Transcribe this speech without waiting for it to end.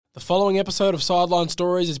The following episode of Sideline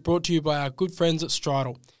Stories is brought to you by our good friends at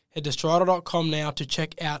Stridle. Head to stridle.com now to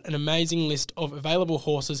check out an amazing list of available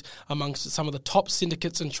horses amongst some of the top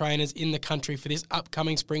syndicates and trainers in the country for this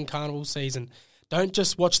upcoming spring carnival season. Don't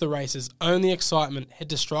just watch the races, own the excitement. Head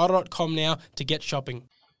to stridle.com now to get shopping.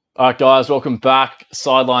 All right, guys, welcome back.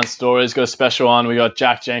 Sideline Stories, got a special one. We got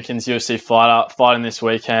Jack Jenkins, UFC fighter, fighting this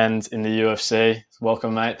weekend in the UFC.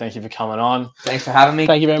 Welcome, mate. Thank you for coming on. Thanks for having me.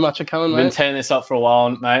 Thank you very much for coming, We've mate. been tearing this up for a while,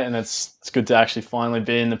 mate, and it's good to actually finally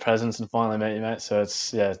be in the presence and finally meet you, mate. So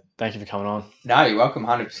thank you for coming on. No, you're welcome,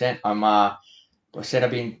 100%. I said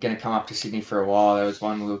I've been going to come up to Sydney for a while. There was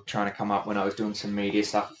one we were trying to come up when I was doing some media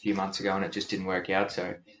stuff a few months ago, and it just didn't work out.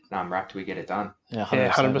 So I'm rapt we get it done. Yeah,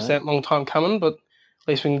 100%. 100%. Long time coming, but at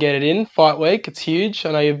least we can get it in. Fight week, it's huge.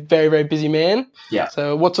 I know you're a very, very busy man. Yeah.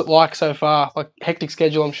 So what's it like so far? Like hectic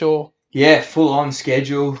schedule, I'm sure. Yeah, full on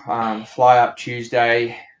schedule. Fly up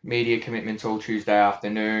Tuesday, media commitments all Tuesday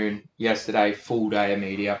afternoon. Yesterday, full day of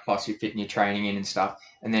media, plus you're fitting your training in and stuff.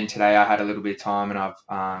 And then today I had a little bit of time and I've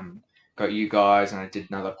got you guys, and I did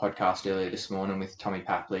another podcast earlier this morning with Tommy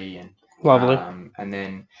Papley. And Lovely. And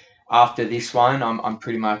then after this one, I'm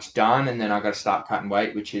pretty much done, and then I got to start cutting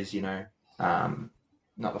weight, which is,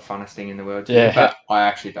 not the funnest thing in the world to do, but I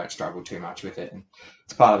actually don't struggle too much with it, and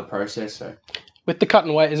it's part of the process. So with the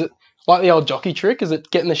cutting weight, is it like the old jockey trick? Is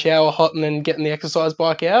it getting the shower hot and then getting the exercise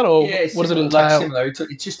bike out, or what does it entail? Like similar.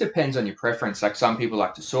 It just depends on your preference. Like some people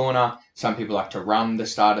like to sauna, some people like to run the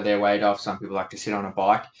start of their weight off, some people like to sit on a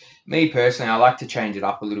bike. Me personally, I like to change it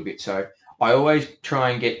up a little bit. So I always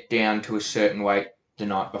try and get down to a certain weight the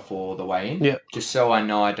night before the weigh-in, just so I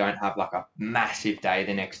know I don't have like a massive day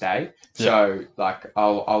the next day. So like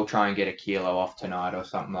I'll try and get a kilo off tonight or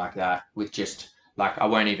something like that with just like I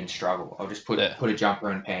won't even struggle. I'll just put a jumper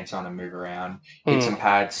and pants on and move around, hit some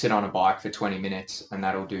pads, sit on a bike for 20 minutes, and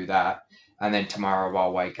that'll do that. And then tomorrow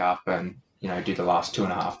I'll wake up and do the last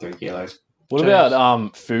 2.5, 3 kilos. What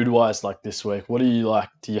about food wise, like this week? What do you like?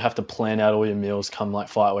 Do you have to plan out all your meals come like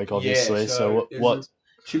fight week, obviously? Yeah, so what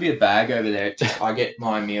should be a bag over there. I get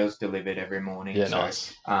my meals delivered every morning. Yeah,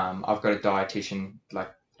 nice. I've got a dietitian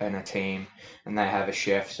and a team, and they have a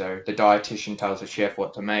chef. So the dietitian tells the chef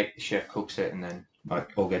what to make, the chef cooks it, and then it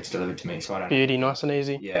all gets delivered to me. So I don't. Beauty, nice and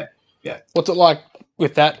easy. Yeah. What's it like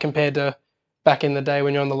with that compared to back in the day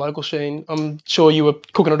when you're on the local scene? I'm sure you were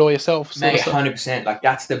cooking it all yourself. Mate, 100%. Like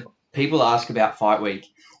that's the people ask about fight week,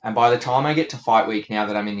 and by the time I get to fight week, now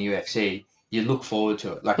that I'm in the UFC, you look forward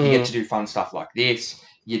to it. Like you get to do fun stuff like this.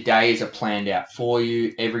 Your days are planned out for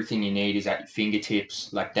you. Everything you need is at your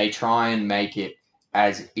fingertips. Like they try and make it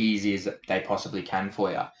as easy as they possibly can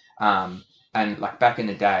for you. And like back in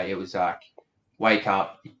the day, it was like, wake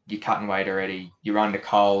up, you're cutting weight already. You run to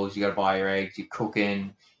Coles, you got to buy your eggs, you're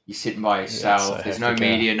cooking, you're sitting by yourself. There's no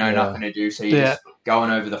media, nothing to do. So you're just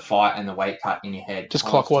going over the fight and the weight cut in your head. Just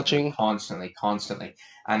clock watching. Constantly.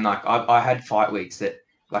 And like I had fight weeks that,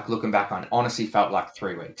 like looking back on it, honestly felt like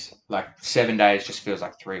 3 weeks. Like 7 days just feels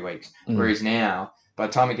like 3 weeks. Whereas now, by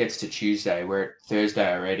the time it gets to Tuesday, we're at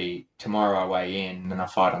Thursday already. Tomorrow I weigh in, and I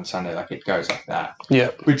fight on Sunday. Like it goes like that.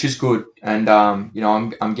 Yeah, which is good. And I'm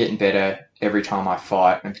getting better every time I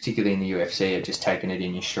fight, and particularly in the UFC, of just taking it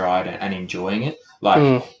in your stride and enjoying it.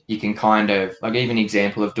 Like you can kind of like even an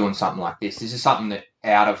example of doing something like this. This is something that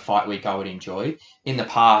out of fight week I would enjoy. In the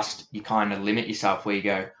past, you kind of limit yourself where you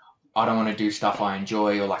go, I don't want to do stuff I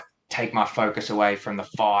enjoy or like take my focus away from the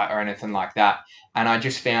fight or anything like that. And I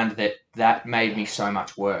just found that made me so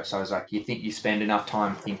much worse. I was like, you think you spend enough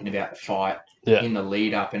time thinking about the fight in the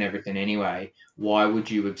lead up and everything anyway, why would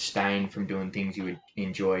you abstain from doing things you would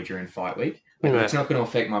enjoy during fight week? Like, it's not going to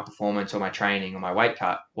affect my performance or my training or my weight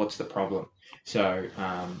cut. What's the problem? So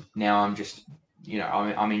now I'm just,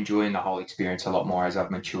 I'm enjoying the whole experience a lot more as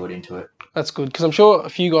I've matured into it. That's good, because I'm sure a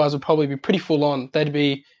few guys would probably be pretty full on. They'd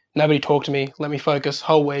be, nobody talk to me, let me focus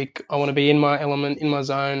whole week. I want to be in my element, in my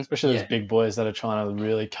zone. Especially those big boys that are trying to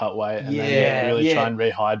really cut weight and then really try and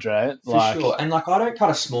rehydrate. For sure. And like I don't cut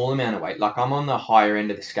a small amount of weight. Like I'm on the higher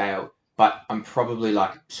end of the scale, but I'm probably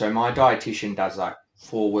like, so my dietitian does like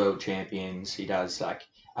 4 world champions. He does like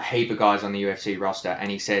a heap of guys on the UFC roster,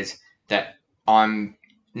 and he says that I'm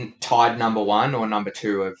tied number 1 or number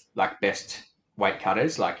 2 of like best weight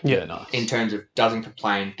cutters. Like nice. In terms of doesn't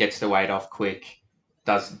complain, gets the weight off quick,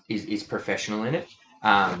 is professional in it.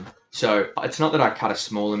 So it's not that I cut a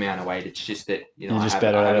small amount of weight. It's just that I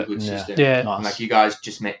have a good system. Yeah. Nice. Like you guys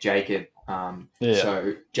just met Jacob.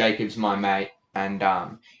 So Jacob's my mate, and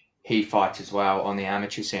he fights as well on the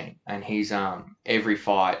amateur scene. And he's every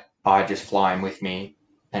fight I just fly him with me,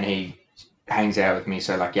 and he hangs out with me.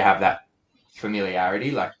 So like you have that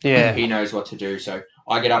familiarity. Like he knows what to do. So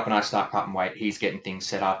I get up and I start cutting weight. He's getting things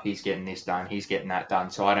set up. He's getting this done. He's getting that done.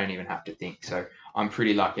 So I don't even have to think. So I'm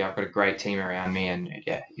pretty lucky. I've got a great team around me, and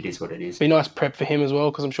yeah, it is what it is. Be nice prep for him as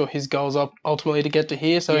well, because I'm sure his goal's ultimately to get to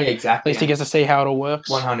here. So yeah, exactly. at least he gets to see how it all works.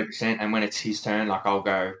 100%. And when it's his turn, like I'll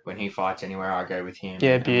go when he fights anywhere. I go with him.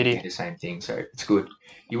 Yeah, and beauty. we do the same thing. So it's good.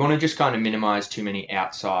 You want to just kind of minimize too many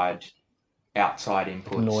outside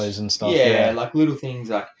inputs, noise and stuff. Yeah, like little things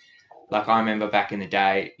like I remember back in the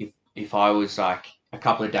day, if I was like a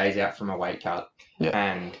couple of days out from a weight cut,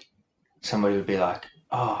 and somebody would be like,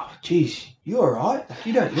 "Oh, geez, you all right? Like,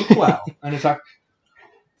 you don't look well," and it's like,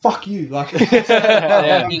 "Fuck you!" Like, that's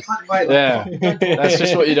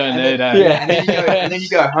just what you don't need. And then you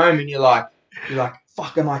go home and you're like,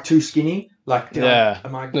 "Fuck, am I too skinny? Like,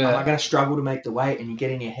 am I going to struggle to make the weight?" And you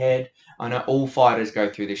get in your head. I know all fighters go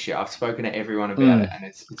through this shit. I've spoken to everyone about it, and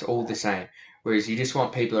it's all the same. Whereas you just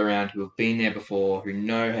want people around who have been there before, who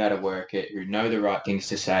know how to work it, who know the right things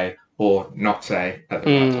to say or not say at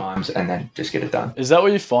the right times, and then just get it done. Is that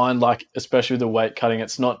what you find, like, especially with the weight cutting,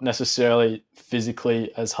 it's not necessarily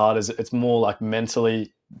physically as hard as it's more like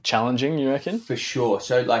mentally challenging, you reckon? For sure.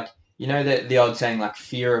 So, like, you know the old saying, like,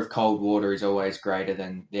 fear of cold water is always greater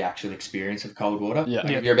than the actual experience of cold water? Yeah.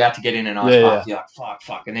 Like, if you're about to get in an ice bath, you're like,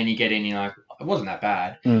 fuck. And then you get in, you're like, it wasn't that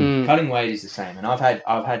bad. Cutting weight is the same. And I've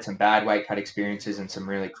had some bad weight cut experiences and some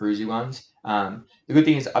really cruisy ones. The good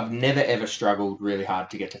thing is I've never, ever struggled really hard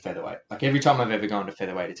to get to featherweight. Like, every time I've ever gone to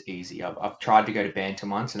featherweight, it's easy. I've tried to go to bantam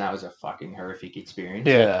once, and that was a fucking horrific experience.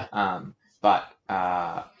 Yeah. But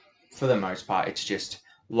for the most part, it's just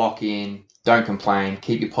lock in, don't complain,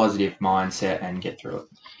 keep your positive mindset, and get through it.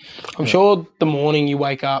 I'm sure the morning you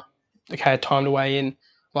wake up, okay, time to weigh in,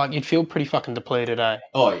 like, you'd feel pretty fucking depleted, eh?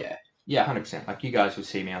 Oh, yeah. Yeah, 100%. Like, you guys would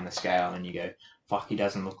see me on the scale and you go, fuck, he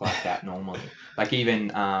doesn't look like that normally. Like, even,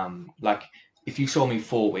 like, if you saw me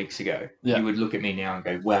 4 weeks ago, you would look at me now and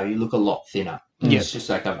go, wow, you look a lot thinner. It's just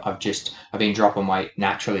like I've been dropping weight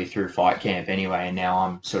naturally through fight camp anyway, and now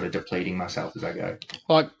I'm sort of depleting myself as I go.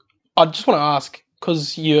 Like, I just want to ask,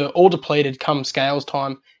 because you're all depleted come scales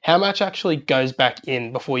time, how much actually goes back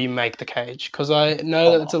in before you make the cage? Because I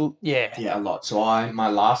know that it's a lot. So my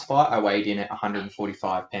last fight, I weighed in at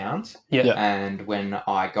 145 pounds. And when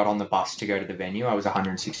I got on the bus to go to the venue, I was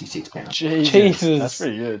 166 pounds. Jesus. That's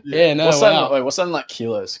pretty good. Yeah, no, what's that in like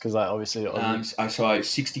kilos? Because like obviously, so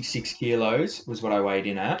 66 kilos was what I weighed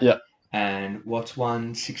in at. Yeah. And what's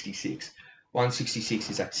 166? 166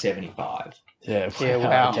 is like 75. Yeah,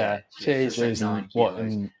 wow. Okay. Jeez. What?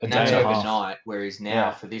 And that's overnight. Whereas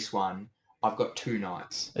now for this one, I've got 2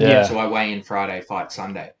 nights. Yeah. So I weigh in Friday, fight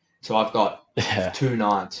Sunday. So I've got 2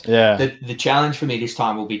 nights. Yeah. The challenge for me this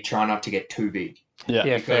time will be try not to get too big.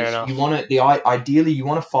 Yeah, fair enough. You want to ideally you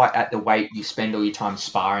want to fight at the weight you spend all your time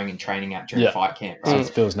sparring and training at during fight camp, right? So it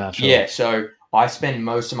feels natural. Yeah. So I spend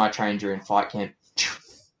most of my training during fight camp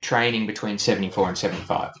training between 74 and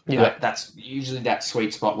 75. Yeah. That's usually that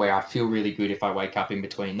sweet spot where I feel really good if I wake up in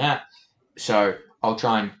between that. So I'll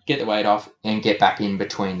try and get the weight off and get back in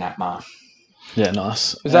between that mark. Yeah,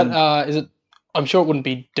 nice. Is it? I'm sure it wouldn't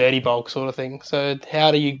be dirty bulk sort of thing. So how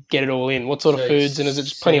do you get it all in? What sort of foods, and is it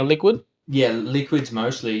just plenty of liquid? Yeah, liquids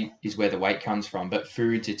mostly is where the weight comes from, but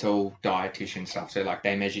foods, it's all dietitian stuff. So, like,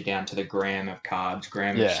 they measure down to the gram of carbs,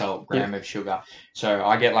 gram of salt, gram of sugar. So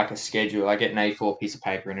I get like a schedule. I get an A4 piece of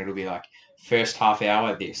paper, and it'll be like, first half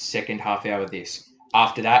hour this, second half hour this.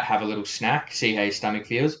 After that, have a little snack, see how your stomach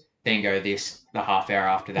feels. Then go this, the half hour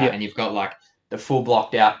after that. And you've got like the full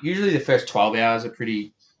blocked out. Usually the first 12 hours are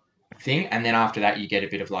pretty thing. And then after that, you get a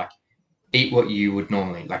bit of like, eat what you would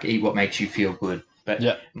normally, like eat what makes you feel good.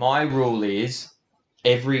 But my rule is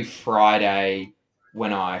every Friday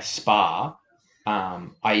when I spar,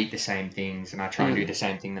 I eat the same things and I try and do the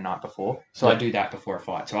same thing the night before. So I do that before a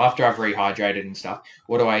fight. So after I've rehydrated and stuff,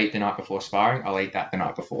 what do I eat the night before sparring? I'll eat that the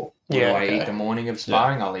night before. What do I eat the morning of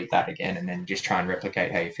sparring? I'll eat that again, and then just try and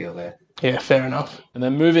replicate how you feel there. Yeah, fair enough. And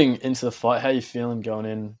then moving into the fight, how are you feeling going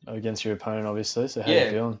in against your opponent, obviously? So how are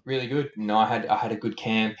you feeling? Really good. No, I had a good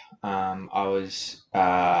camp. I was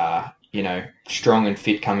strong and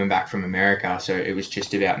fit coming back from America. So it was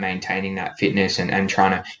just about maintaining that fitness and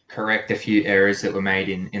trying to correct a few errors that were made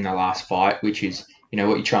in the last fight, which is,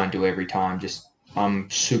 what you try and do every time. Just, I'm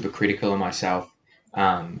super critical of myself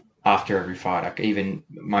after every fight. Like, even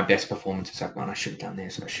my best performance is like, man, I should have done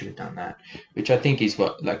this, I should have done that, which I think is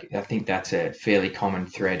I think that's a fairly common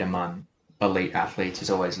thread among elite athletes,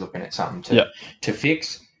 is always looking at something to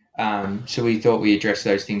fix. So we thought we addressed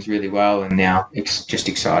those things really well, and now it's just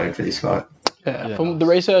excited for this fight. From the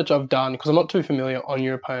research I've done, because I'm not too familiar on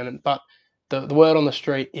your opponent, but the word on the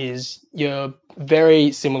street is you're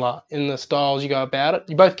very similar in the styles you go about it.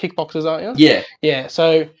 You're both kickboxers, aren't you? Yeah. Yeah.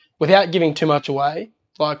 So without giving too much away,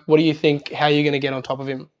 like, what do you think? How are you going to get on top of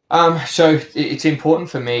him? So it's important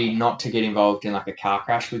for me not to get involved in like a car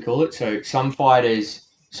crash, we call it. So some fighters,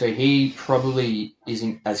 so he probably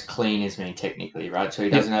isn't as clean as me technically, right? So he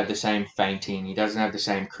doesn't have the same feinting, he doesn't have the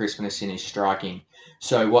same crispness in his striking.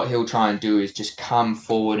 So what he'll try and do is just come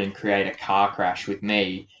forward and create a car crash with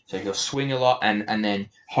me. So he'll swing a lot and then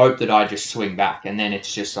hope that I just swing back. And then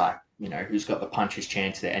it's just like, who's got the puncher's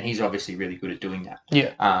chance there. And he's obviously really good at doing that.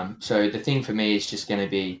 Yeah. So the thing for me is just going to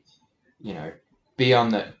be, be on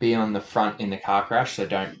the front in the car crash, so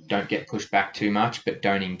don't get pushed back too much, but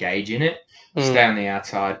don't engage in it. Stay on the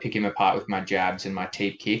outside, pick him apart with my jabs and my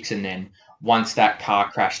teep kicks, and then once that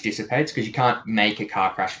car crash dissipates, because you can't make a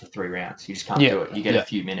car crash for 3 rounds, you just can't do it. You get a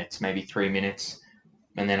few minutes, maybe 3 minutes,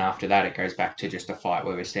 and then after that it goes back to just a fight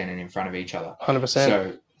where we're standing in front of each other. 100%.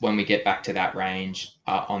 So when we get back to that range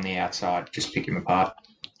on the outside, just pick him apart.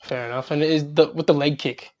 Fair enough. And with the leg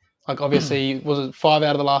kick, like, obviously, was it 5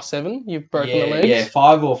 out of the last 7 you've broken the legs? Yeah,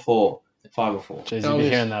 5 or 4. 5 or 4. Jeez, you'll be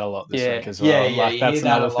hearing that a lot this week as well. Yeah, like, that's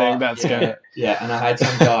another thing that's going to... Yeah, and I had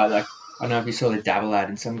some guy, like, I don't know if you saw the dabble ad,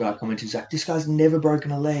 and some guy commented, he's like, this guy's never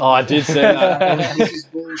broken a leg. Oh, I did see that. This is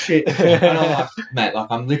bullshit. And I'm like, mate, like,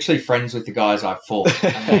 I'm literally friends with the guys I've fought,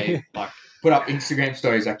 and they, like, put up Instagram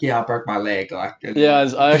stories like, yeah, I broke my leg. Like, yeah,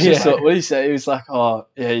 I actually saw, what did he say? He was like, oh,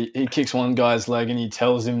 yeah, he kicks one guy's leg and he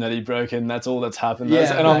tells him that he broke it and that's all that's happened.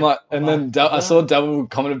 Yeah, and I'm like, and then I saw Double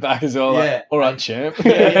commented back as well, like, all right, champ.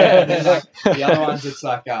 Yeah. And then, like, the other ones, it's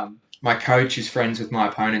like, my coach is friends with my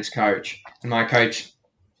opponent's coach, and my coach,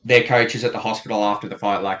 their coach is at the hospital after the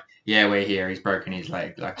fight, like, yeah, we're here, he's broken his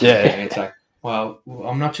leg. Like, yeah. And it's like, well,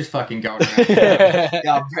 I'm not just fucking going around. Yeah,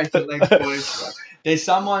 I'll break the legs, boys. Like, there's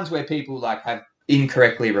some ones where people like have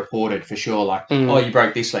incorrectly reported for sure, like, oh, you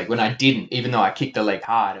broke this leg, when I didn't, even though I kicked the leg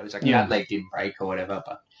hard. It was like, that leg didn't break or whatever.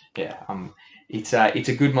 But yeah, it's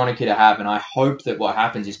a good moniker to have, and I hope that what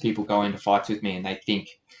happens is people go into fights with me and they think,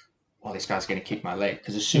 oh, this guy's going to kick my leg.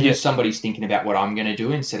 Because as soon as somebody's thinking about what I'm going to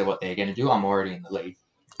do instead of what they're going to do, I'm already in the lead.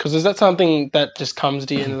 Because is that something that just comes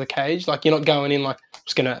to you into the cage? Like, you're not going in like, I'm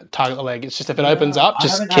just going to target the leg. It's just if it opens up,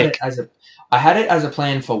 just kick. I had it as a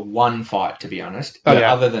plan for one fight, to be honest. But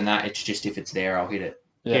other than that, it's just if it's there, I'll hit it.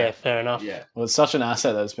 Yeah, fair enough. Yeah. Well, it's such an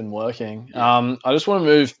asset that's been working. I just want to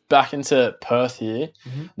move back into Perth here.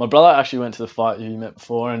 Mm-hmm. My brother actually went to the fight you met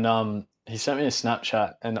before, and he sent me a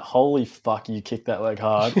Snapchat, and holy fuck, you kicked that leg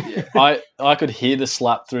hard. I could hear the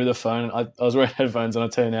slap through the phone. I was wearing headphones, and I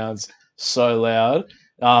tell you now, it's so loud.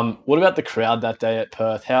 What about the crowd that day at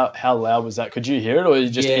Perth? How loud was that? Could you hear it, or are you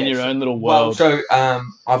just in your own little world? Well,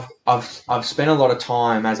 so I've spent a lot of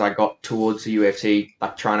time as I got towards the UFC,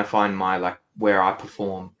 like trying to find my like where I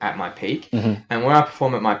perform at my peak. Mm-hmm. And where I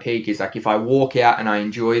perform at my peak is like if I walk out and I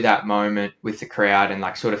enjoy that moment with the crowd and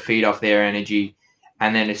like sort of feed off their energy.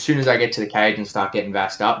 And then as soon as I get to the cage and start getting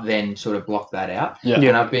vassed up, then sort of block that out. Yeah.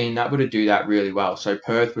 And I've been able to do that really well. So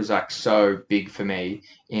Perth was like so big for me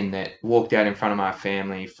in that walked out in front of my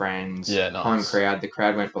family, friends, home crowd. The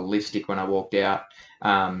crowd went ballistic when I walked out.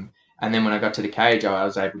 And then when I got to the cage, I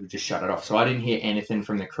was able to just shut it off. So I didn't hear anything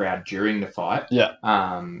from the crowd during the fight. Yeah.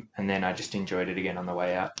 And then I just enjoyed it again on the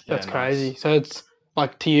way out. That's crazy. So it's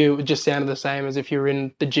like, to you, it just sounded the same as if you were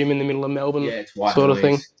in the gym in the middle of Melbourne, it's white sort of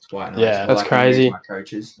thing. Yeah, that's crazy. My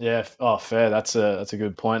coaches. Yeah. Oh, fair. That's a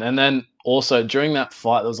good point. And then also during that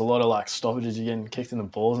fight, there was a lot of like stoppages. You're getting kicked in the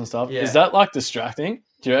balls and stuff. Yeah. Is that like distracting?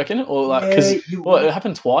 Do you reckon? Or like, because it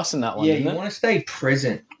happened twice in that one. Yeah, didn't you want to stay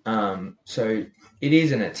present. So it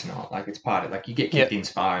is and it's not. Like, it's part of it. Like, you get kicked in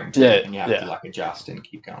sparring too, and you have to like adjust and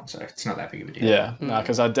keep going. So it's not that big of a deal. Yeah, no,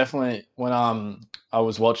 because I definitely when I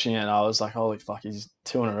was watching it, I was like, holy fuck, he's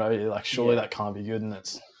 2 in a row. Like, surely that can't be good, and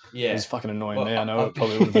it's fucking annoying me. I know it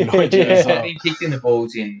probably would have annoyed you as well. I've been kicked in the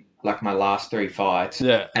balls in like my last 3 fights.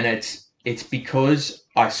 Yeah, and it's because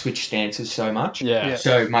I switch stances so much. Yeah.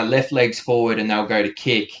 So my left leg's forward, and they'll go to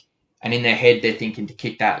kick, and in their head they're thinking to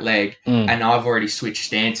kick that leg, and I've already switched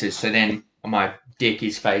stances. So then my dick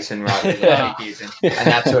is facing right where the kick is, and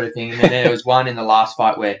that sort of thing. And then there was one in the last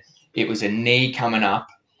fight where it was a knee coming up,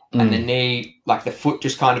 and the knee, like the foot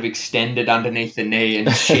just kind of extended underneath the knee, and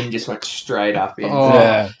the shin just went straight up in.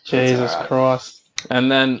 Jesus Christ.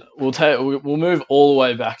 And then we'll move all the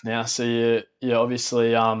way back now. So you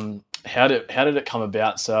obviously how did it come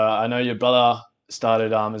about? So I know your brother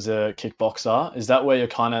started as a kickboxer. Is that where you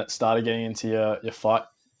kind of started getting into your fight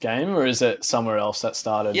game, or is it somewhere else that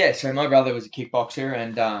started? Yeah, so my brother was a kickboxer,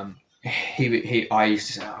 and I used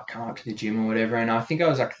to say, come up to the gym or whatever, and I think I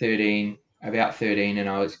was like 13 about 13, and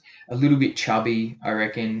I was a little bit chubby, I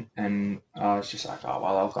reckon, and I was just like, oh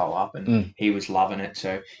well, I'll go up, and he was loving it,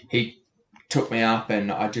 so he took me up,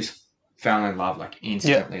 and I just fell in love like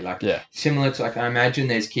instantly. Similar to, like, I imagine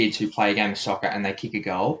there's kids who play a game of soccer and they kick a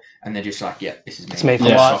goal and they're just like, yeah, this is me. It's me for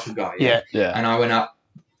I'm a life. soccer guy. Yeah. And I went up.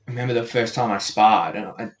 I remember the first time I sparred, and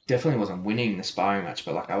I definitely wasn't winning the sparring match,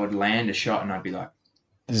 but like I would land a shot and I'd be like,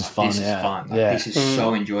 this is fun. This is fun. Like, this is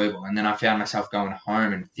so enjoyable. And then I found myself going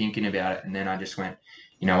home and thinking about it, and then I just went,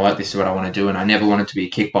 you know what, this is what I want to do. And I never wanted to be a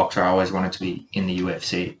kickboxer. I always wanted to be in the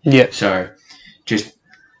UFC. Yeah. So just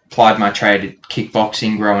applied my trade at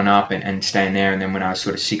kickboxing growing up and staying there. And then when I was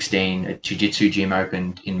sort of 16, a jiu-jitsu gym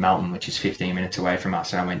opened in Melton, which is 15 minutes away from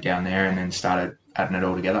us. And I went down there and then started adding it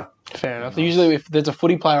all together. Fair enough. Usually if there's a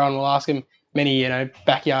footy player on, we'll ask him many,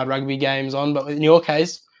 backyard rugby games on. But in your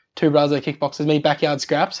case, two brothers are kickboxers. Many backyard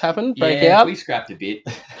scraps happen? Break out? We scrapped a bit.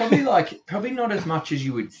 Probably not as much as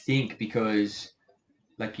you would think, because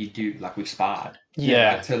like you do, like we sparred.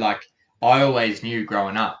 Yeah. So like I always knew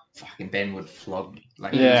growing up, fucking Ben would flog me.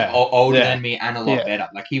 Like, he was older than me and a lot better.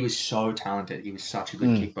 Like, he was so talented. He was such a good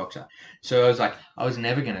kickboxer. So I was like, I was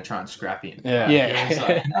never going to try and scrap him. Yeah. He was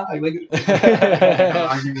like, no,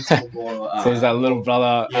 so he's that little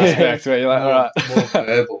brother aspect where you're like, all right. More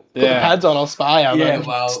verbal. Put the pads on, I'll spy you.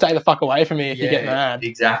 Yeah, stay the fuck away from me if you get mad.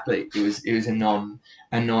 Exactly. It was a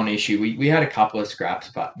non-issue. We had a couple of scraps,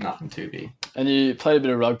 but nothing too big. And you played a bit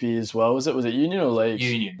of rugby as well. Was it union or league?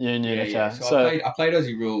 Union. Okay. Yeah. So I played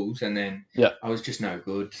Aussie rules, and then I was just no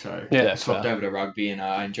good. So I swapped over to rugby, and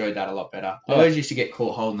I enjoyed that a lot better. I always used to get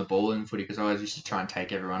caught holding the ball in footy because I always used to try and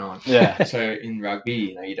take everyone on. Yeah. So in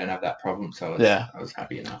rugby, you don't have that problem. So I was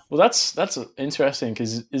happy enough. Well, that's interesting,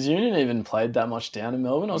 because is union even played that much down in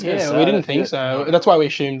Melbourne? We didn't think so. That's why we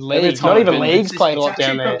assumed leagues. Not even leagues played a lot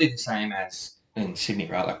down there. It's probably the same as in Sydney,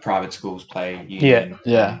 right? Like private schools play union.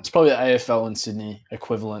 Yeah. It's probably AFL in Sydney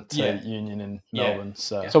equivalent to union in Melbourne.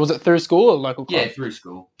 So was it through school or local club? Yeah, through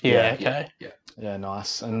school. Yeah, okay. Yeah,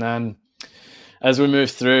 nice. And then as we move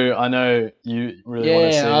through, I know you really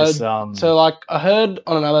want to see this. So like I heard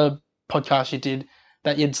on another podcast you did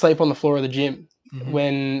that you'd sleep on the floor of the gym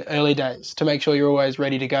when early days to make sure you're always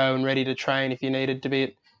ready to go and ready to train if you needed to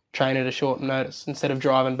be trained at a short notice instead of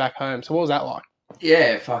driving back home. So what was that like?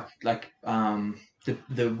 Yeah, like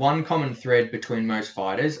the one common thread between most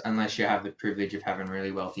fighters, unless you have the privilege of having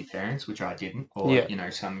really wealthy parents, which I didn't, or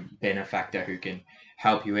some benefactor who can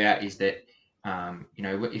help you out, is that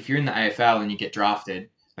if you're in the AFL and you get drafted,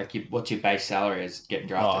 like what's your base salary as getting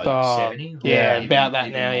drafted? 70? Yeah, about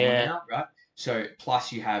that now, right? So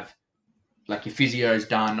plus you have like your physio's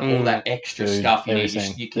done, all that extra stuff you need,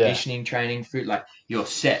 your conditioning training, food, like you're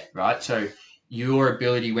set, right? So your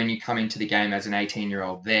ability when you come into the game as an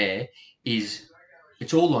 18-year-old there is,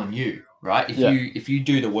 it's all on you, right? If you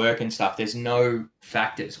do the work and stuff, there's no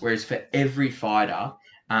factors. Whereas for every fighter,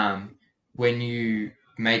 when you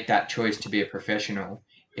make that choice to be a professional,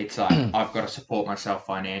 it's like, I've got to support myself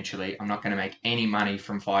financially. I'm not going to make any money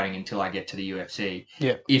from fighting until I get to the UFC.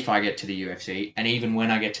 Yeah. If I get to the UFC, and even when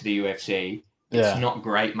I get to the UFC, it's not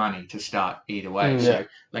great money to start either way. So,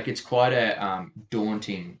 like, it's quite a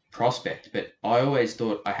daunting prospect. But I always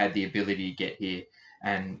thought I had the ability to get here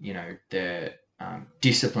and, the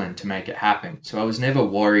discipline to make it happen. So I was never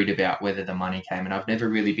worried about whether the money came. And I've never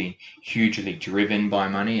really been hugely driven by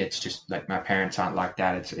money. It's just, like, my parents aren't like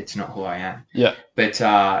that. It's not who I am. Yeah. But,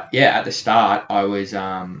 at the start, I was...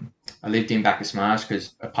 I lived in Bacchus Marsh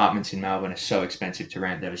because apartments in Melbourne are so expensive to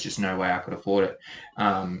rent. There was just no way I could afford it.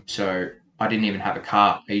 So I didn't even have a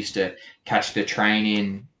car. I used to catch the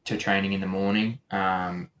train to training in the morning,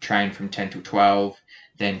 train from 10 till 12,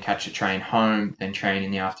 then catch the train home, then train in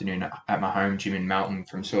the afternoon at my home gym in Melton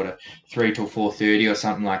from sort of 3 till 4:30 or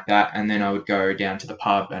something like that. And then I would go down to the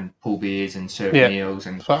pub and pull beers and serve meals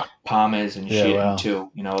and palmers and shit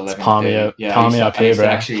until 11:30. Palmy up here, bro.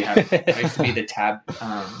 I used to be the tab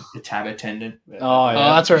attendant.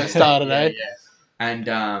 That's where it started, eh? Yeah. And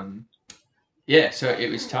so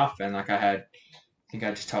it was tough. And like I think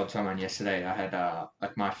I just told someone yesterday, I had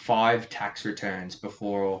like my 5 tax returns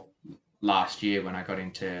before last year when I got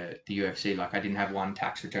into the UFC. Like I didn't have one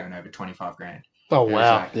tax return over 25 grand. Oh,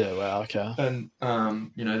 wow. Wow. Okay. And,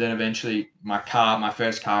 then eventually my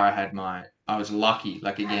first car I was lucky,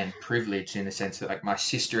 like again, privileged in the sense that like my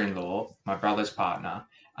sister-in-law, my brother's partner,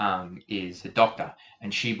 is a doctor,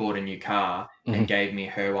 and she bought a new car and gave me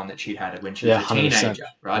her one that she'd had when she was a teenager,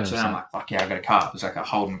 right? 100%. So then I'm like, fuck yeah, I got a car. It was like a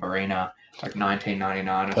Holden Barina, like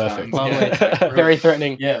 1999 or something. Lovely. Very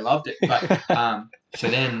threatening. Yeah, loved it. But so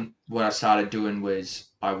then what I started doing was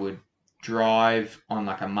I would drive on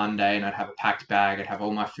like a Monday, and I'd have a packed bag. I'd have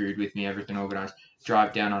all my food with me, everything organized.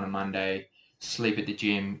 Drive down on a Monday, sleep at the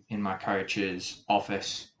gym in my coach's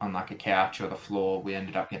office on like a couch or the floor. We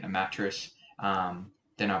ended up getting a mattress.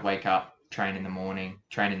 Then I'd wake up, train in the morning,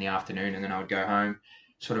 train in the afternoon, and then I would go home,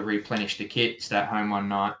 sort of replenish the kit, stay at home one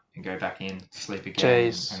night, and go back in, sleep again,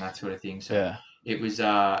 and that sort of thing. So it was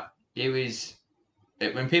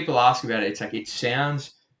when people ask about it, it's like it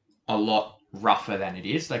sounds a lot rougher than it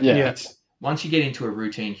is. Like it's once you get into a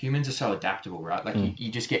routine, humans are so adaptable, right? Like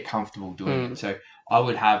you just get comfortable doing it. So I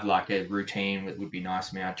would have like a routine that would be nice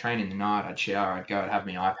for me. I'd train in the night, I'd shower, I'd go, I'd have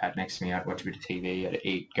my iPad next to me, I'd watch a bit of TV, I'd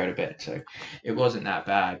eat, go to bed. So it wasn't that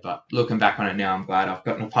bad. But looking back on it now, I'm glad I've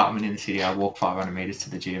got an apartment in the city. I walk 500 meters to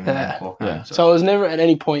the gym and then walk home. So it was never at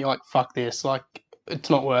any point you're like, fuck this, like it's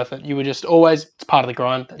not worth it. You were just always, it's part of the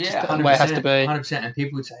grind. That's just the way it has to be. 100%. And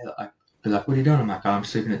people would say, like, be like, what are you doing? I'm like, oh, I'm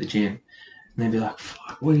sleeping at the gym. And they'd be like,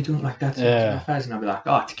 fuck, what are you doing? Like, that's my phase. And I'd be like,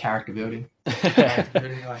 oh, it's character building.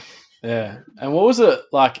 And what was it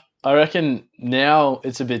like? I reckon now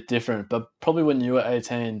it's a bit different, but probably when you were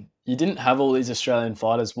 18, you didn't have all these Australian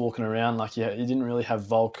fighters walking around. Like, you didn't really have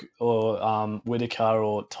Volk or Whitaker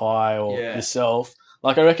or Ty or yourself.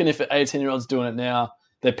 Like, I reckon if an 18-year-old's doing it now,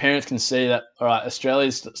 their parents can see that, all right,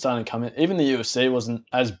 Australia's starting to come in. Even the UFC wasn't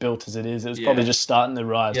as built as it is. It was probably just starting to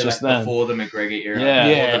rise just like then. Before the McGregor era,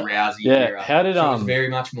 before the Rousey era. How did, so it was very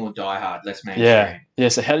much more diehard, less mainstream. Yeah,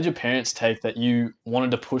 so how did your parents take that you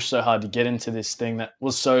wanted to push so hard to get into this thing that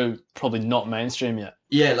was so probably not mainstream yet?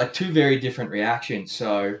 Yeah, like two very different reactions.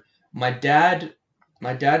 So my dad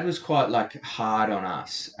was quite like hard on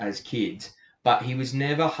us as kids, but he was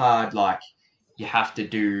never hard like, you have to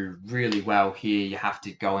do really well here, you have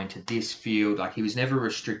to go into this field. Like, he was never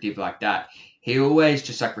restrictive like that. He always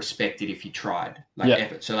just like respected if you tried, like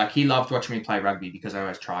effort. So like he loved watching me play rugby because I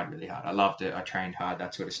always tried really hard. I loved it. I trained hard,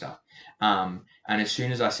 that sort of stuff. And as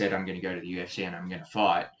soon as I said I'm going to go to the UFC and I'm going to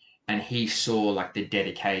fight, and he saw like the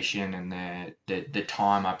dedication and the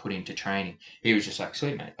time I put into training, he was just like,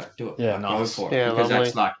 sweet mate, like do it, go for it, because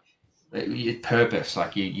that's like your purpose.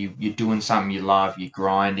 Like you're doing something you love, you're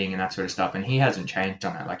grinding and that sort of stuff. And he hasn't changed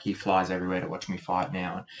on that. Like, he flies everywhere to watch me fight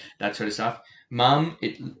now and that sort of stuff. Mum,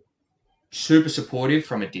 super supportive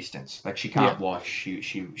from a distance. Like, she can't watch.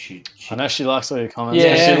 She I know she likes all your comments.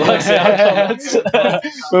 Yeah, she likes our comments.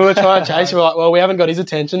 We were trying to chase. We were like, well, we haven't got his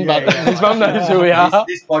attention, but his mum knows who we are.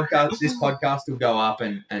 This podcast will go up,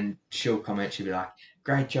 and she'll comment. She'll be like,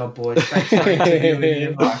 great job, boys. Great job interviewing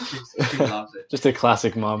him. Like, she loves it. Just a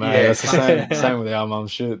classic mum, eh? That's the same with our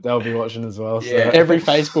mums. They'll be watching as well. So. Every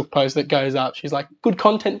Facebook post that goes up, she's like, good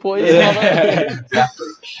content, boys. Exactly.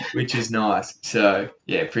 Which is nice. So,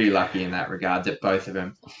 yeah, pretty lucky in that regard that both of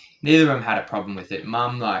them, neither of them had a problem with it.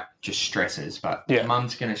 Mum, like, just stresses, but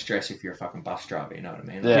mum's going to stress if you're a fucking bus driver, you know what I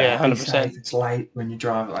mean? Like, 100%. If it's late when you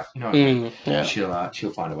drive, like, you know what I mean? Yeah.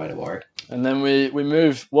 She'll find a way to worry. And then we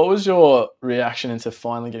move. What was your reaction into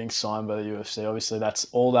finally getting signed by the UFC? Obviously, that's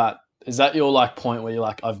all that. Is that your like point where you're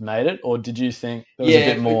like, I've made it, or did you think there was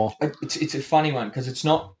a bit more? It's a funny one because it's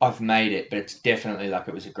not I've made it, but it's definitely like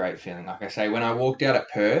it was a great feeling. Like I say, when I walked out at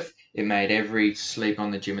Perth, it made every sleep on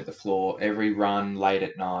the gym at the floor, every run late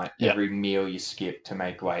at night, every meal you skip to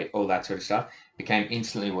make weight, all that sort of stuff became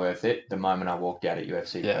instantly worth it the moment I walked out at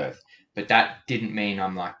UFC Perth. But that didn't mean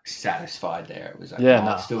I'm like satisfied there. It was like,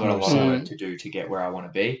 I've still got a lot of work to do to get where I want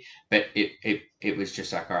to be. But it was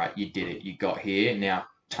just like, all right, you did it. You got here. Now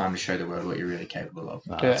time to show the world what you're really capable of.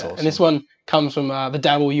 That's awesome. And this one comes from the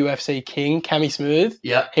Dabble UFC King, Cammy Smooth.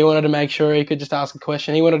 Yeah. He wanted to make sure he could just ask a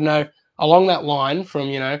question. He wanted to know, along that line from,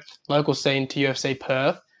 local scene to UFC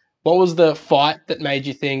Perth, what was the fight that made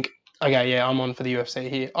you think, okay, I'm on for the UFC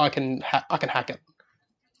here. I can hack it.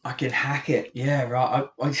 I can hack it. Yeah, right.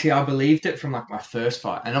 I believed it from like my first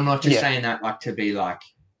fight. And I'm not just saying that like to be like,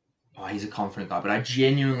 oh, he's a confident guy, but I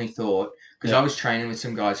genuinely thought, because I was training with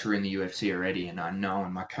some guys who were in the UFC already, and I know,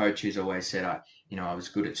 and my coach has always said I was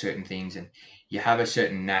good at certain things, and you have a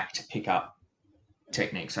certain knack to pick up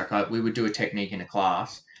techniques. Like we would do a technique in a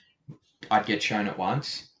class, I'd get shown it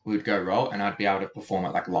once, we would go roll, and I'd be able to perform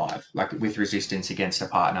it like live, like with resistance against a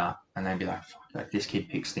partner, and they'd be like, fuck, like this kid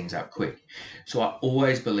picks things up quick. So I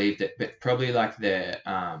always believed it, but probably like the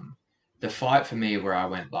fight for me where I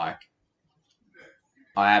went like,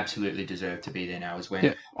 I absolutely deserve to be there now, is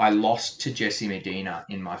when I lost to Jesse Medina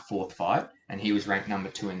in my fourth fight, and he was ranked number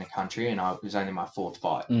 2 in the country, and I was only my fourth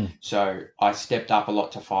fight. So I stepped up a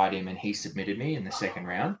lot to fight him, and he submitted me in the second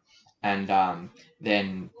round. And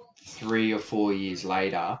then 3 or 4 years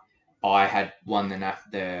later, I had won the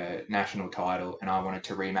national title, and I wanted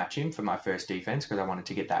to rematch him for my first defense because I wanted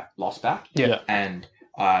to get that loss back. Yeah. And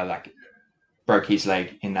I broke his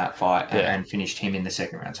leg in that fight Yeah. and finished him in the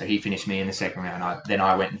second round. So he finished me in the second round. Then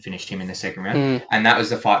I went and finished him in the second round. Mm. And that was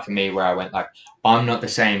the fight for me where I went like, I'm not the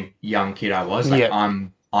same young kid I was. Like Yeah.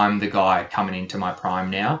 I'm the guy coming into my prime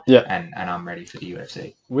now. Yeah. And I'm ready for the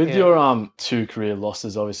UFC. With your 2 career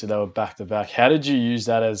losses, obviously they were back to back. How did you use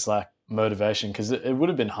that as like motivation? Because it would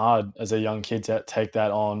have been hard as a young kid to take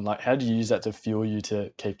that on. Like, how did you use that to fuel you to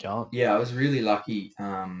keep going? Yeah, I was really lucky.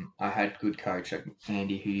 I had good coach, like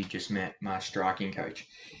Andy, who you just met, my striking coach.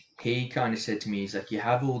 He kind of said to me, he's like, you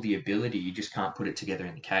have all the ability, you just can't put it together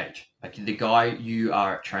in the cage. Like the guy you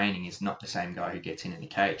are at training is not the same guy who gets in the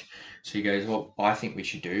cage. So he goes, what I think we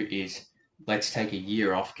should do is let's take a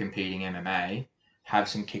year off competing MMA, have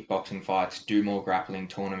some kickboxing fights, do more grappling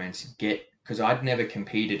tournaments, because I'd never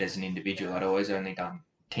competed as an individual. I'd always only done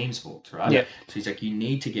team sports, right? Yeah. So he's like, you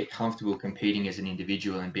need to get comfortable competing as an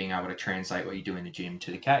individual and being able to translate what you do in the gym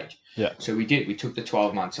to the cage. Yeah. So we did. We took the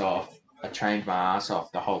 12 months off. I trained my ass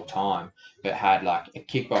off the whole time, but had like a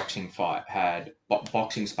kickboxing fight, had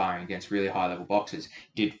boxing sparring against really high level boxers,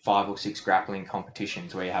 did 5 or 6 grappling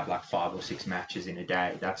competitions where you have like 5 or 6 matches in a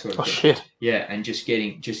day, that sort of thing. Shit. Yeah, and just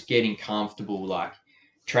getting comfortable, like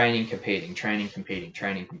training, competing,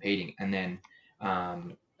 and then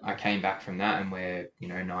I came back from that and we're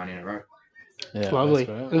 9 in a row. Yeah, Lovely.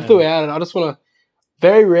 that's great. And throughout it, I just want to.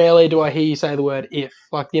 Very rarely do I hear you say the word if.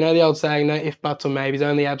 Like, the old saying, no if, buts, or maybes,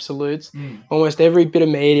 only absolutes. Almost every bit of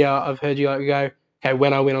media I've heard you go, okay,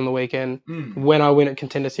 when I win on the weekend, when I win at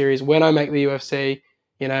Contender Series, when I make the UFC,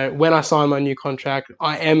 when I sign my new contract,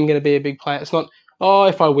 I am going to be a big player. It's not,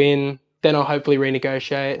 if I win, then I'll hopefully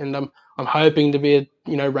renegotiate, and I'm hoping to be,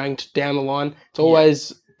 ranked down the line. It's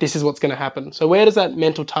always, this is what's going to happen. So where does that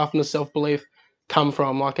mental toughness, self-belief come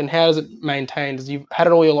from? Like, and how does it maintain? Does you had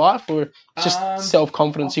it all your life, or it's just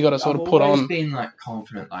self-confidence you got to sort of put on? I've always been like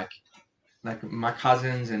confident, like my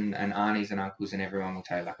cousins and aunties and uncles and everyone will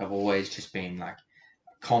tell you, like I've always just been like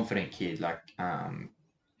a confident kid, like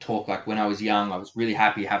talk like when I was young, I was really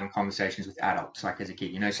happy having conversations with adults, like as a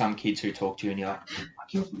kid. Some kids who talk to you and you're like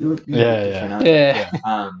you're different,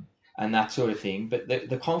 yeah. And that sort of thing. But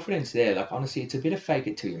the confidence there, like honestly, it's a bit of fake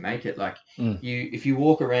it till you make it. Like if you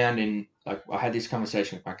walk around and like I had this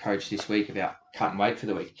conversation with my coach this week about cutting weight for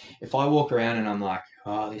the week. If I walk around and I'm like,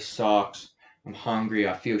 oh, this sucks, I'm hungry,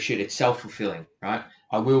 I feel shit, it's self-fulfilling, right?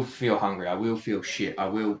 I will feel hungry, I will feel shit, I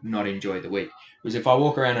will not enjoy the week. Whereas if I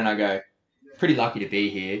walk around and I go, pretty lucky to be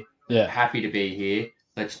here, happy to be here,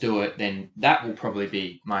 let's do it, then that will probably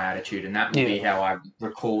be my attitude and that will be how I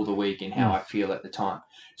recall the week and how I feel at the time.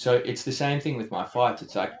 So it's the same thing with my fights.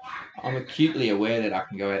 It's like I'm acutely aware that I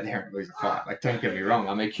can go out there and lose a fight. Like, don't get me wrong.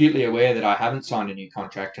 I'm acutely aware that I haven't signed a new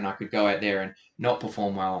contract and I could go out there and not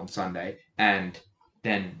perform well on Sunday and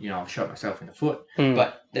then, I've shot myself in the foot.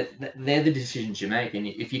 But they're the decisions you make. And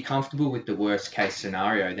if you're comfortable with the worst case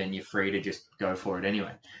scenario, then you're free to just go for it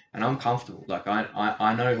anyway. And I'm comfortable. Like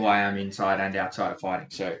I know who I am inside and outside of fighting.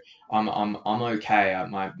 So I'm okay.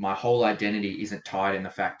 My whole identity isn't tied in the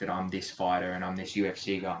fact that I'm this fighter and I'm this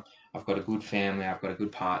UFC guy. I've got a good family. I've got a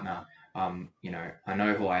good partner. I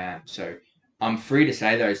know who I am. So I'm free to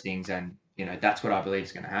say those things and, that's what I believe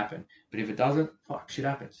is going to happen. But if it doesn't, shit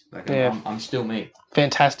happens. Like I'm still me.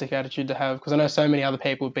 Fantastic attitude to have, because I know so many other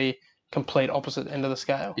people would be complete opposite end of the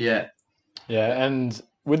scale. Yeah. Yeah, and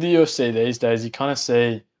with the UFC these days, you kind of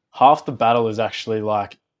see half the battle is actually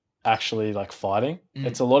fighting.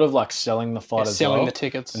 It's a lot of like selling the fight as well. Selling the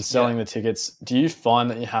tickets. And selling the tickets. Do you find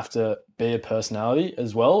that you have to be a personality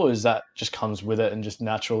as well, or is that just comes with it and just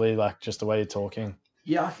naturally, like just the way you're talking?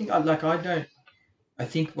 Yeah, I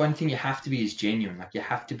think one thing you have to be is genuine. Like you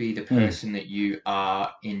have to be the person that you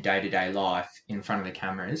are in day-to-day life in front of the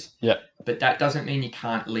cameras. Yeah. But that doesn't mean you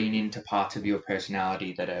can't lean into parts of your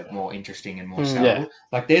personality that are more interesting and more sellable.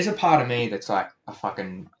 Like there's a part of me that's like a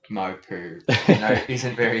fucking mope who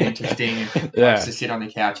isn't very interesting and likes to sit on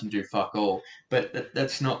the couch and do fuck all. But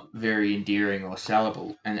that's not very endearing or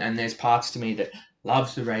sellable. And there's parts to me that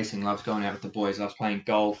loves the racing, loves going out with the boys, loves playing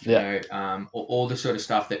golf, all the sort of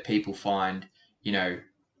stuff that people find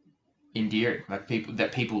endearing, like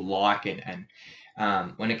people like it.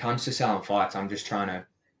 And when it comes to selling fights, I'm just trying to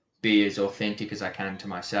be as authentic as I can to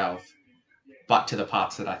myself, but to the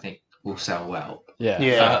parts that I think will sell well.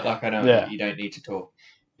 Yeah. Like I don't. You don't need to talk.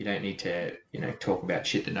 You don't need to, talk about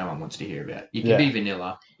shit that no one wants to hear about. You can be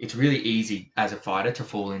vanilla. It's really easy as a fighter to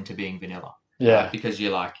fall into being vanilla. Yeah. Because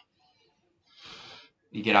you're like,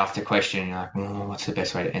 you get asked a question, and you're like, well, what's the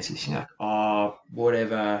best way to answer this? And you're like, oh,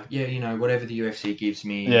 whatever. Yeah, whatever the UFC gives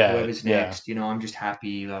me, whoever's next, I'm just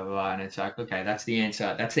happy, blah, blah, blah. And it's like, okay, that's the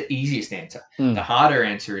answer. That's the easiest answer. The harder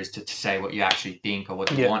answer is to say what you actually think or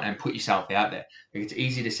what you want and put yourself out there. Like, it's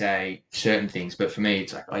easy to say certain things, but for me,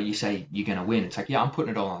 it's like, oh, you say you're going to win. It's like, yeah, I'm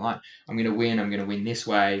putting it all online. I'm going to win. I'm going to win this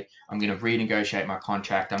way. I'm going to renegotiate my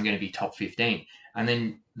contract. I'm going to be top 15. And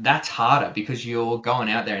then that's harder because you're going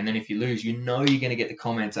out there, and then if you lose, you're going to get the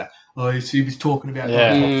comments like, oh, he was talking about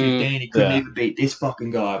top 15, he couldn't even beat this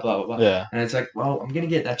fucking guy, blah, blah, blah. Yeah. And it's like, well, I'm going to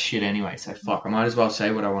get that shit anyway, so fuck, I might as well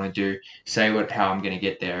say what I want to do, say how I'm going to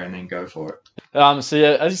get there, and then go for it. So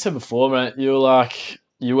yeah, as you said before, mate,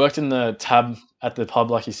 you worked in the tab at the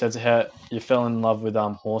pub, like you said, so how you fell in love with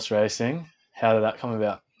horse racing. How did that come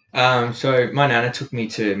about? So my nana took me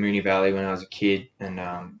to Moonee Valley when I was a kid, and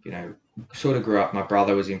sort of grew up. My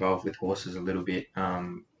brother was involved with horses a little bit,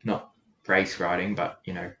 not race riding, but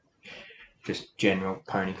just general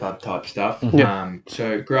pony club type stuff.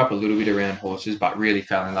 So grew up a little bit around horses, but really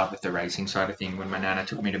fell in love with the racing side of things when my nana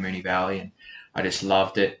took me to Moonee Valley, and I just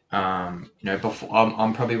loved it. Before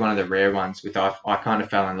I'm probably one of the rare ones with I kind of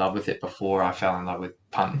fell in love with it before I fell in love with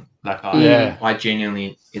punting. Like I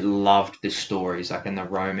genuinely loved the stories, like, and the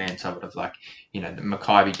romance of it, of like, the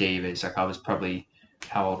Mackay Divas. Like, I was probably,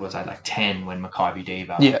 how old was I? Like 10 when Mackay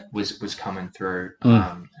Diva was coming through.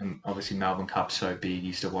 And obviously Melbourne Cup's so big,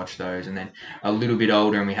 used to watch those. And then a little bit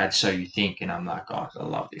older, and we had So You Think, and I'm like, oh, I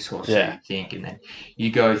love this horse, So You Think. And then you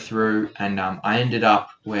go through, and I ended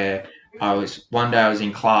up where one day I was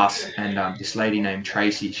in class, and this lady named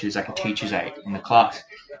Tracy, she was like a teacher's aide in the class,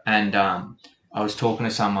 and I was talking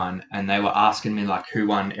to someone, and they were asking me like who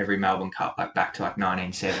won every Melbourne Cup, like back to like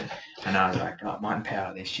 1907, and I was like, oh, Might and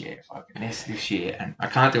Power this year, fucking this year, and I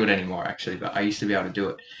can't do it anymore actually, but I used to be able to do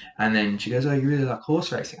it. And then she goes, oh, you really like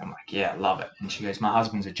horse racing? I'm like, yeah, I love it. And she goes, my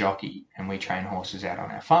husband's a jockey, and we train horses out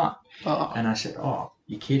on our farm. And I said, oh,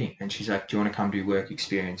 you're kidding? And she's like, do you want to come do work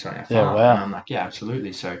experience on our farm? Wow. And I'm like, yeah,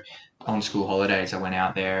 absolutely. So on school holidays, I went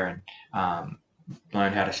out there and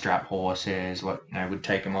learned how to strap horses, would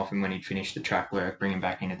take them off him when he'd finished the track work, bring him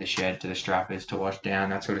back into the shed to the strappers to wash down,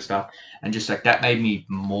 that sort of stuff. And just like that made me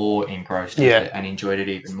more engrossed with it and enjoyed it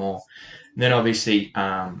even more. And then obviously,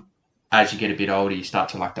 as you get a bit older, you start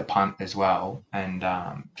to like to punt as well, and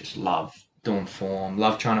just love doing form,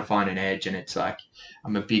 love trying to find an edge. And it's like,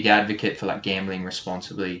 I'm a big advocate for like gambling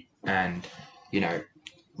responsibly, and,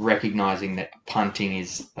 recognizing that punting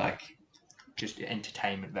is like just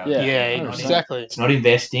entertainment value. Yeah, exactly. It's not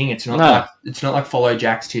investing. It's not like follow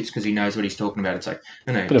Jack's tips because he knows what he's talking about. It's like,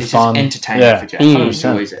 no, this is entertainment for Jack. He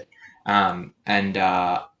enjoys it. But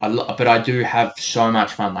I do have so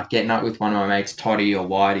much fun, like getting up with one of my mates, Toddy or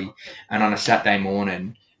Whitey, and on a Saturday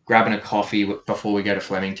morning, grabbing a coffee before we go to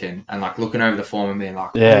Flemington, and like looking over the form and being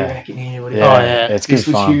like, what do you reckon here? It's this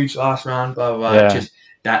was fun. huge last round, blah, blah, blah. Just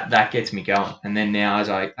that gets me going. And then now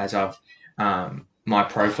as I've my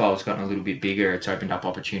profile's gotten a little bit bigger, it's opened up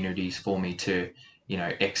opportunities for me to,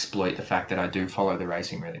 exploit the fact that I do follow the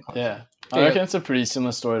racing really close. Yeah. I reckon it's a pretty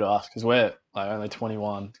similar story to us, because we're like only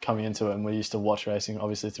 21 coming into it, and we used to watch racing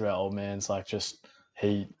obviously through our old man's, like just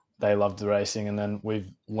they loved the racing, and then we've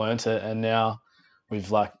learnt it, and now we've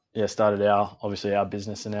started our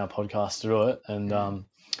business and our podcast through it, and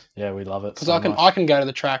we love it. Because I can go to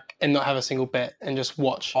the track and not have a single bet and just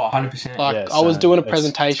watch. Oh, 100%. I was doing a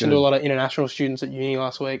presentation to a lot of international students at uni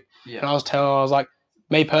last week, and I was like,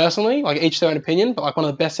 me personally, like each their own opinion, but like one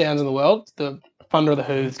of the best sounds in the world, the thunder of the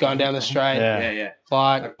hooves going down the straight. Yeah.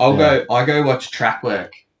 Like I go watch track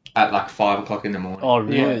work at like 5 o'clock in the morning. Oh,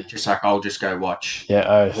 really? Just like I'll just go watch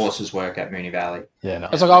horses work at Moonee Valley. Yeah, no.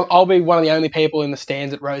 It's like I'll be one of the only people in the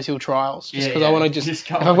stands at Rosehill Trials, just because I want to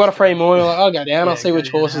if I've got a free morning, I'll go down, I'll see which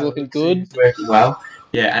horse is looking good. Working well.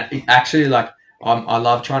 Yeah, and actually, like I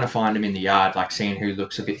love trying to find them in the yard, like seeing who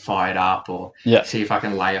looks a bit fired up, or see if I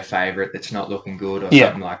can lay a favourite that's not looking good or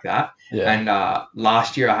something like that. Yeah. And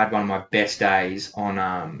last year I had one of my best days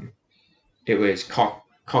on it was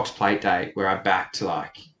Cox Plate Day, where I backed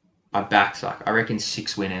like I reckon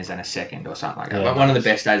 6 winners and a second or something like that. But one of the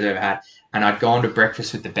best days I've ever had. And I'd gone to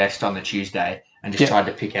breakfast with the best on the Tuesday and just tried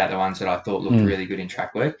to pick out the ones that I thought looked really good in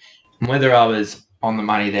track work. And whether I was on the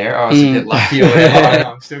money there, or I was a bit lucky or whatever, I don't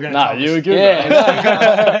know, I'm still going to tell you were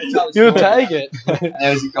good. You'll take it. And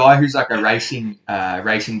there was a guy who's like a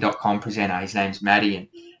racing.com presenter. His name's Matty,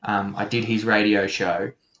 and I did his radio show.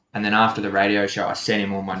 And then after the radio show, I sent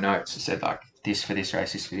him all my notes. I said, like, this for this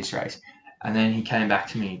race, this for this race. And then he came back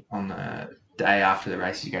to me on the day after the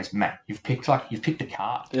race. He goes, Matt, you've picked a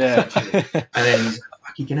card. Yeah. And then he's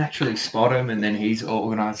like, you can actually spot him. And then he's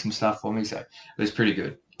organised some stuff for me. So it was pretty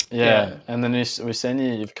good. Yeah. And then we've seen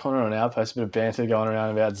you've commented on our post, a bit of banter going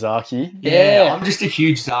around about Zaki. Yeah, I'm just a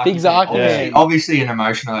huge Zaki. Big Zaki fan. Obviously an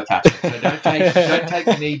emotional attachment. So don't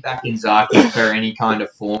take me back in Zaki for any kind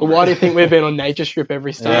of form. But why do you think we've been on nature strip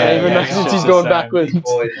every start, even though since he's gone backwards? Big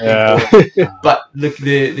boy. But look,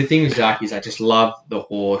 the thing with Zaki is I just love the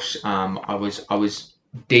horse. I was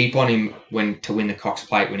deep on him to win the Cox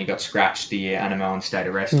Plate when he got scratched the year Anna Mellon stayed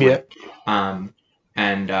arrested. Yeah.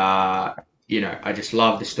 I just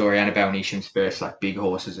love the story. Annabelle Neesham's first big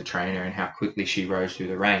horse as a trainer and how quickly she rose through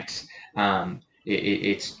the ranks.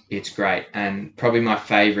 It's great. And probably my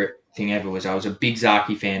favourite thing ever was I was a big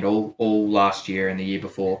Zaki fan all last year and the year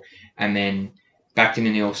before, and then backed him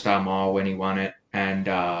in the All-Star Mile when he won it. And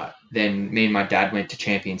then me and my dad went to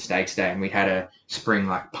Champion Stakes Day, and we had a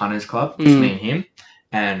spring punters club, just me and him.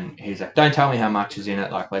 And he's like, "Don't tell me how much is in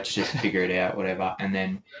it. Let's just figure it out, whatever." And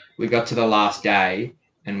then we got to the last day,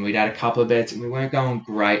 and we'd had a couple of bets, and we weren't going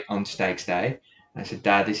great on Stakes Day. And I said,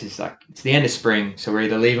 "Dad, this is it's the end of spring, so we're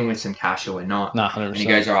either leaving with some cash or we're not." No, 100%. And he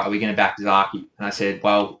goes, "All right, are we going to back Zaki?" And I said,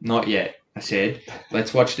 "Well, not yet." I said,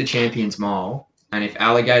 "Let's watch the Champions Mile, and if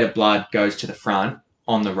Alligator Blood goes to the front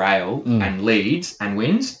on the rail and leads and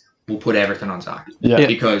wins, we'll put everything on Zaki." Yeah.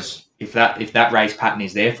 Because if that race pattern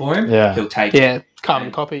is there for him, he'll take it. Yeah,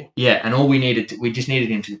 carbon copy. Yeah, and all we just needed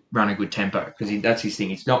him to run a good tempo because that's his thing.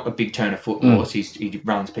 He's not a big turn of foot horse. He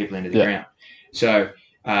runs people into the ground. So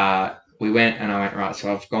we went, and I went, right,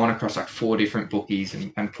 so I've gone across 4 different bookies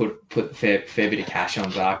and put a fair bit of cash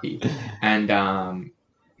on Zaki. And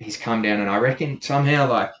he's come down, and I reckon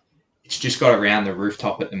somehow it's just got around the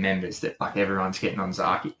rooftop at the members that everyone's getting on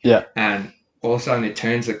Zaki. Yeah. And all of a sudden it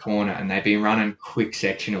turns the corner, and they've been running quick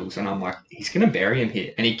sectionals, and I'm like, he's going to bury him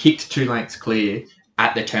here. And he kicked 2 lengths clear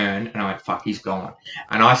at the turn, and I went, fuck, he's gone.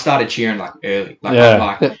 And I started cheering early.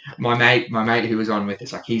 My mate who was on with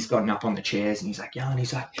us, he's gotten up on the chairs, and he's yelling,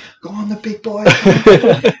 he's like, "Go on, the big boy."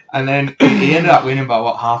 And then he ended up winning by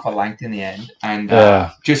half a length in the end. And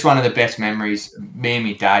just one of the best memories, me and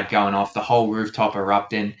my dad going off, the whole rooftop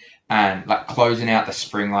erupting and closing out the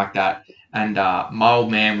spring like that. And my old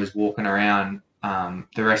man was walking around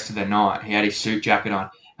the rest of the night. He had his suit jacket on,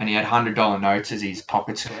 and he had $100 notes as his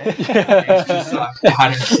pocket square. He's just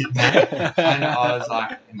had him sitting there. And I was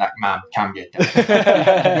like, "Mum, come get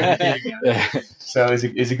that." So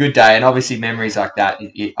it was a good day. And obviously memories like that,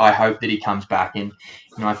 I hope that he comes back. And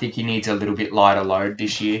I think he needs a little bit lighter load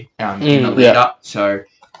this year in the lead up. So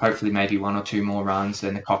hopefully maybe 1 or 2 more runs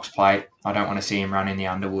than the Cox Plate. I don't want to see him run in the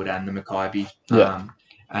Underwood and the Mackay.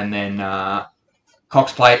 And then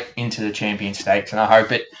Cox Plate into the Champion Stakes, and I hope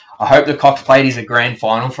the Cox Plate is a grand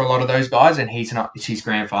final for a lot of those guys, and it's his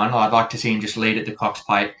grand final. I'd like to see him just lead at the Cox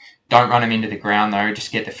Plate. Don't run him into the ground though.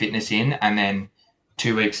 Just get the fitness in, and then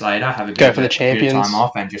 2 weeks later have a bit of time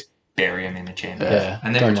off and just bury him in the Champions,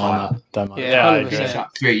 and then retire. Don't mind. Yeah, I agree.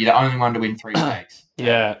 You're the only one to win 3 stakes.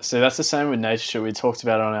 Yeah, so that's the same with Nature. We talked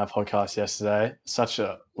about it on our podcast yesterday.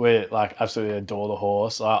 We absolutely adore the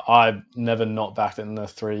horse. I've never not backed it in the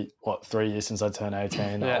 3 years since I turned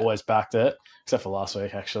 18. I always backed it, except for last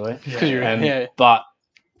week actually. But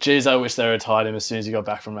geez, I wish they retired him as soon as he got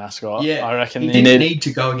back from Ascot. Yeah, I reckon he didn't need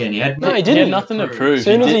to go again. He had nothing to prove. As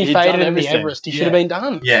soon as he faded in the Everest, he should have been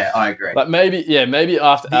done. Yeah, I agree. But maybe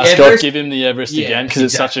after Ascot, give him the Everest again because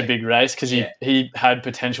it's such a big race. Because he had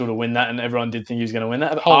potential to win that, and everyone did think he was going to win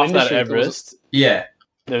that. But after that Everest, there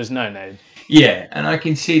was no need. Yeah, and I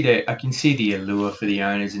can see the allure for the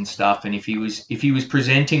owners and stuff. And if he was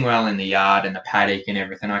presenting well in the yard and the paddock and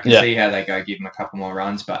everything, I can see how they go give him a couple more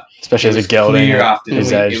runs. But especially as a gelding, it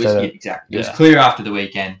was clear after the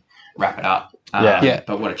weekend. Wrap it up.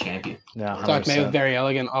 But what a champion. Yeah, it's like me with Very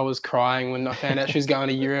Elegant. I was crying when I found out she was going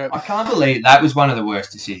to Europe. I can't believe that was one of the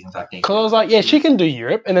worst decisions, I think. Because I was like, yeah, she can do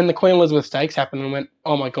Europe. And then the Queen Elizabeth Stakes happened and went,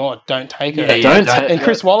 oh my God, don't take her. And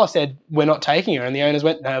Chris Waller said, we're not taking her. And the owners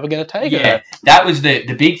went, no, we're going to take her. Yeah, that was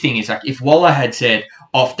the big thing is if Waller had said,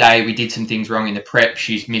 off day, we did some things wrong in the prep,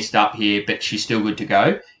 she's missed up here, but she's still good to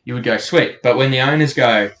go, you would go, sweet. But when the owners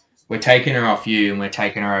go, we're taking her off you and we're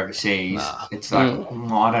taking her overseas. It's I don't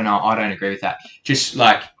know. I don't agree with that. Just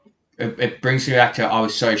it brings me back to I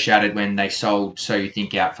was so shattered when they sold So You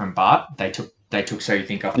Think out from Bart. They took So You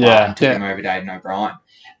Think off Bart and took him over to Aidan O'Brien.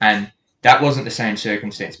 And that wasn't the same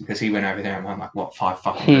circumstance because he went over there and won 5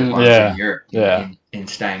 fucking ones in Europe in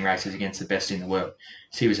staying races against the best in the world.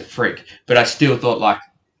 So he was a freak. But I still thought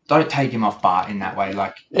don't take him off Bart in that way. He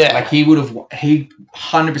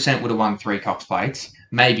 100% would have won 3 Cox Plates.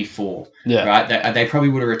 Maybe 4, right? They probably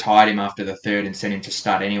would have retired him after the 3rd and sent him to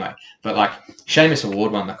stud anyway. But Seamus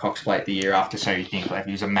Award won the Cox Plate the year after, so you think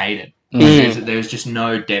he was a maiden. There was just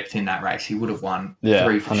no depth in that race. He would have won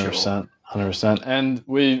 3 for 100%, sure. 100%. And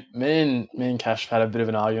me and Cash have had a bit of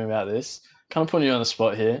an argument about this. Kind of putting you on the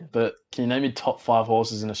spot here, but can you name your top 5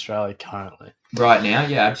 horses in Australia currently? Right now,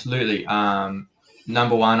 yeah, absolutely.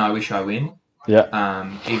 Number 1, I Wish I Win. Yeah.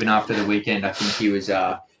 Even after the weekend, I think he was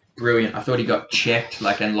brilliant. I thought he got checked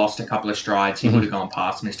and lost a couple of strides. He would have gone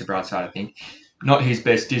past Mr. Brightside, I think. Not his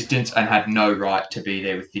best distance and had no right to be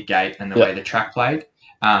there with the gate and the way the track played.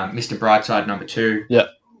 Mr. Brightside, number 2. Yeah.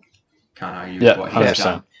 Can't argue with what he's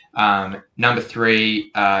 100%. done. Number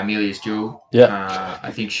 3, Amelia's Jewel. Yeah.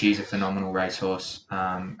 I think she's a phenomenal racehorse.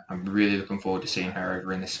 I'm really looking forward to seeing her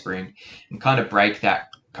over in the spring and kind of break that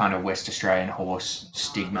kind of West Australian horse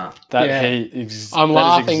stigma. I'm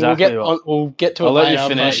laughing. Exactly we'll get to it I'll later. let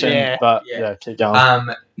you finish, but keep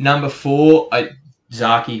going. Number 4,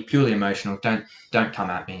 Zaki, purely emotional. Don't come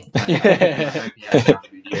at me.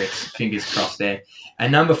 Fingers crossed there.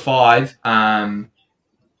 And number 5, I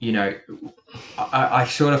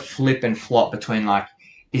sort of flip and flop between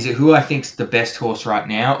is it who I think's the best horse right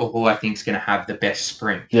now or who I think's going to have the best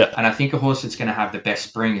spring? Yeah. And I think a horse that's going to have the best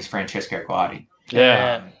spring is Francesco Guardi.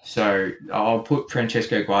 Yeah. So I'll put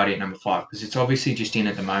Francesco Guardi at number 5 because it's obviously just in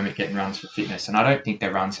at the moment getting runs for fitness, and I don't think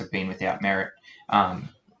their runs have been without merit.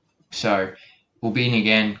 So we'll be in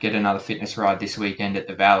again, get another fitness ride this weekend at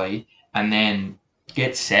the Valley, and then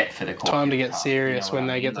get set for the Caulfield time to get Cup, serious when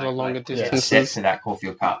they get to the longer distances. Set for that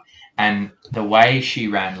Caulfield Cup. And the way she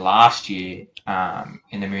ran last year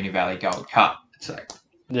in the Moonee Valley Gold Cup, it's like...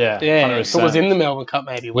 Yeah, if it was in the Melbourne Cup,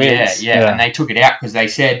 maybe wins. Yeah, and they took it out because they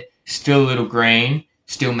said still a little green,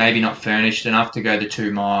 still maybe not furnished enough to go the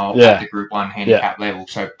 2 mile at the Group 1 handicap level,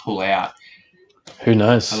 so pull out. Who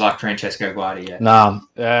knows? I like Francesco Guardi,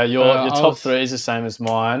 your top 3 is the same as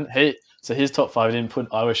mine. So his top 5 didn't put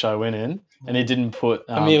I Wish I Win in, and he didn't put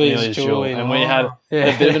Amelia's Jewel in. And we had a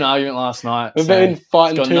bit of an argument last night. We've been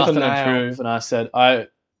fighting tooth and nail. Got nothing to prove, and I said I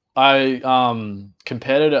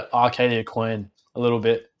compared it to Arcadia Queen a little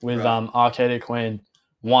bit with Arcadia Queen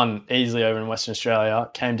won easily over in Western Australia,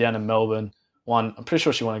 came down to Melbourne, won. I'm pretty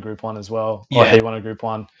sure she won a Group 1 as well. Yeah. Or he won a Group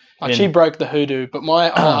 1. She broke the hoodoo, but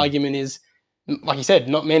my argument is, like you said,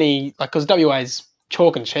 not many, because WA's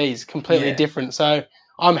chalk and cheese, completely different. So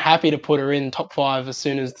I'm happy to put her in top 5 as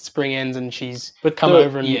soon as the spring ends and she's come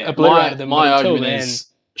over and obliterated them. My argument is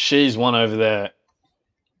she's won over there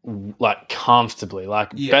comfortably,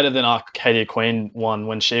 better than Arcadia Queen won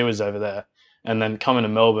when she was over there. And then coming to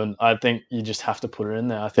Melbourne, I think you just have to put her in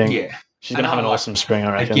there. I think she's going to have an awesome spring,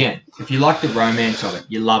 I reckon. Again, if you like the romance of it,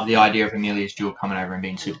 you love the idea of Amelia's Jewel coming over and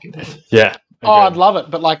being super competitive. Yeah. Oh, I'd love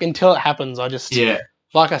it, but until it happens, I just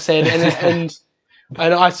like I said, and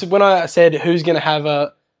when I said who's going to have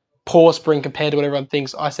a poor spring compared to what everyone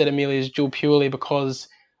thinks, I said Amelia's Jewel purely because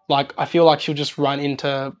I feel like she'll just run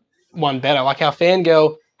into one better. Like our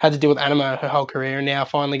fangirl had to deal with Animo her whole career, and now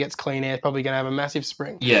finally gets clean air, probably going to have a massive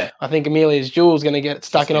spring. Yeah. I think Amelia's Jewel is going to get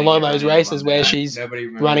stuck in a lot of those races where she's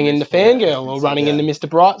running into Fangirl or running into Mr.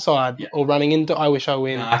 Brightside or running into I Wish I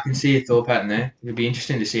Win. I can see your thought pattern there. It'd be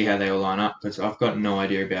interesting to see how they all line up because I've got no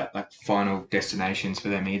idea about final destinations for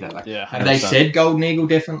them either. Have they said Golden Eagle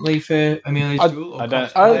definitely for Amelia's Jewel?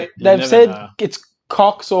 They've said it's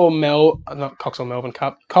Cox or not Cox or Melbourne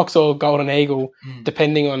Cup, Cox or Golden Eagle,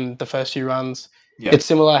 depending on the first few runs. Yeah. It's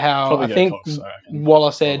similar how probably I think Cox,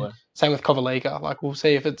 Waller said, same with Kovalica. We'll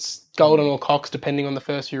see if it's Golden or Cox depending on the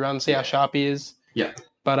first few runs, see how sharp he is. Yeah.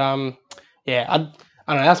 But I don't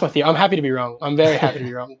know, that's my theory. I'm happy to be wrong. I'm very happy to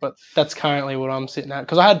be wrong, but that's currently what I'm sitting at.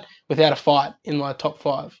 Because I had Without a Fight in my top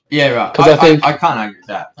 5. Yeah, right. Because I can't argue with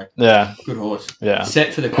that. Good horse. Yeah.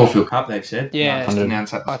 Set for the Caulfield Cup, they've said. Yeah.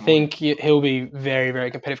 I think he'll be very,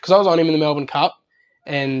 very competitive. Because I was on him in the Melbourne Cup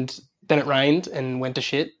and then it rained and went to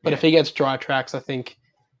shit. But if he gets dry tracks, I think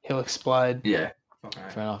he'll explode. Yeah. Okay.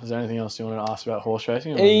 Fair enough. Is there anything else you want to ask about horse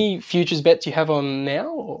racing? Any futures bets you have on now?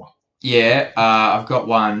 Or? Yeah, I've got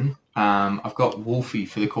one. I've got Wolfie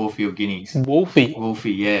for the Caulfield Guineas. Wolfie,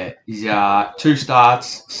 yeah. He's 2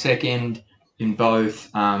 starts, second in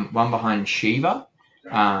both. One behind Shiva,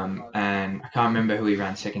 and I can't remember who he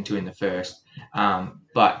ran second to in the first.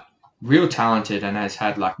 But real talented and has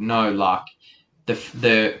had no luck.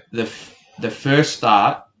 The first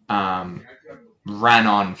start ran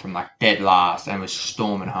on from dead last and was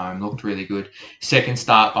storming home. Looked really good. Second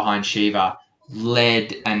start behind Shiva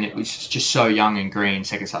led and it was just so young and green.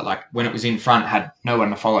 Second start, when it was in front, had no one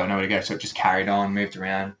to follow, nowhere to go, so it just carried on, moved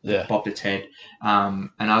around, bopped its head. And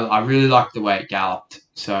I really liked the way it galloped.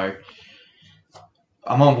 So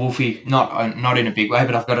I'm on Wolfie, not in a big way,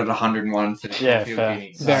 but I've got it 101 for the fair.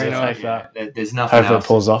 Very nice. There's nothing else. Hopefully it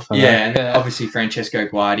pulls off. And obviously Francesco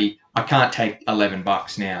Guardi. I can't take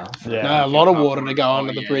 $11 now. No, a lot of water to go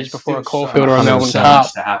under the bridge before a Caulfield or a Melbourne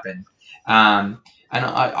Cup. To happen. And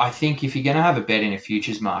I think if you're going to have a bet in a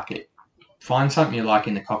futures market, find something you like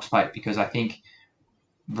in the Cox Plate, because I think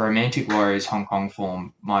Romantic Warriors Hong Kong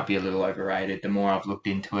form might be a little overrated the more I've looked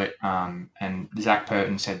into it. And Zach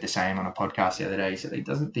Purton said the same on a podcast the other day. He said he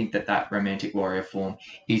doesn't think that Romantic Warrior form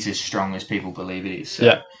is as strong as people believe it is.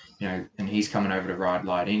 So, and he's coming over to ride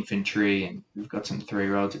light infantry, and we've got some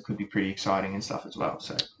 3-year-olds that could be pretty exciting and stuff as well.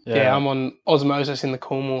 So I'm on Osmosis in the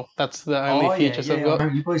Coolmore. That's the only futures I've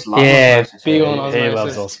got. You boys love Osmosis. Big on Osmosis. He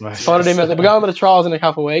loves Osmosis. Spotted him we're going with the trials in a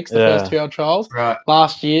couple of weeks, the first 2-year-old trials. Right.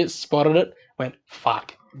 Last year, spotted it, went,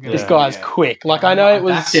 fuck. This guy's quick. Like, I know it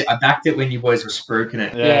was... I backed it when you boys were spruiking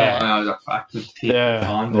it. Yeah. And I was like, fuck, good pick.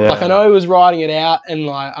 Like, I know he was riding it out, and,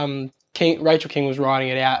 like, Rachel King was riding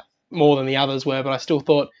it out more than the others were, but I still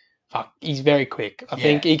thought, fuck, he's very quick. I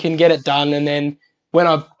think he can get it done. And then when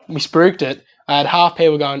we spruiked it, I had half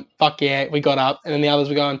people going, fuck yeah, we got up. And then the others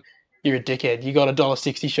were going, you're a dickhead. You got a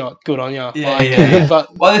 $1.60 shot. Good on you. Yeah.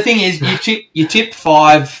 But, well, the thing is, you tip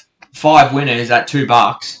five winners at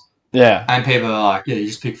 $2. Yeah. And people are like, you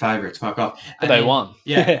just pick favourites, fuck off. But they won.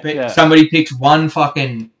 Yeah. But somebody picked one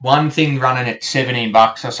thing running at $17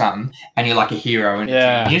 or something, and you're like a hero. And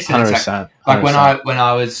 100%. Like when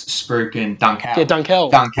I was spruiking Dunkell. Yeah, Dunkell.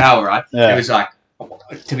 Dunkell, right? Yeah. It was like,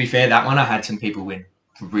 to be fair, that one I had some people win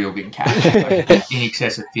real big cash, like in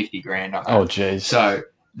excess of 50 grand on that. Oh, jeez. So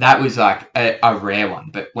that was like a rare one.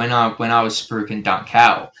 But when I was spruiking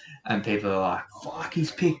Dunkell, and people are like, fuck,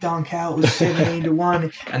 he's picked Dunkell, it was 17 to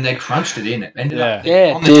 1. And they crunched it in. It ended up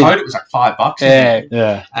on the tote, it was like $5.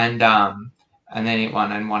 Yeah. And then it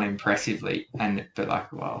won impressively. But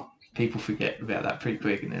like, well, people forget about that pretty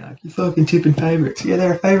quick, and they're like, you're fucking tipping favourites. Yeah,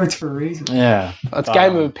 they're favourites for a reason. Yeah. It's a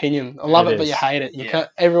game of opinion. I love it, but you hate it.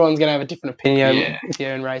 Everyone's going to have a different opinion if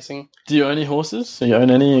you're in racing. Do you own any horses? Do you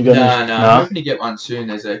own any? No. I'm hoping to get one soon.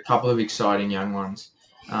 There's a couple of exciting young ones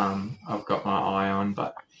I've got my eye on,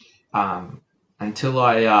 but until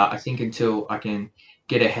I can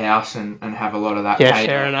get a house and have a lot of that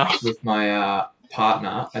fair enough. with my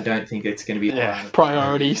partner, I don't think it's going to be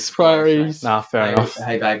priorities. Nah, fair enough.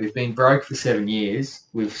 Hey babe, we've been broke for 7 years.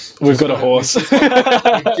 We've got a horse. We've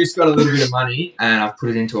just got a little bit of money, and I've put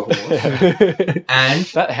it into a horse. And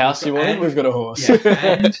that house you wanted, we've got a horse.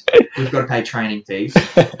 And we've got to pay training fees,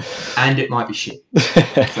 and it might be shit.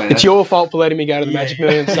 So it's your fault for letting me go to the Magic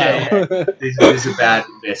Million sale. This is a bad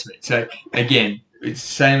investment. So again, it's the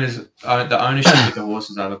same as the ownership with the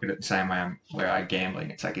horses. I look at it the same way where I'm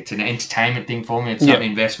gambling. It's like it's an entertainment thing for me. It's not an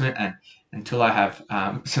investment, and until I have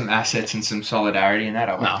some assets and some solidarity in that,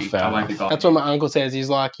 I won't be buying. That's what my uncle says. He's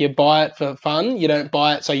like, you buy it for fun. You don't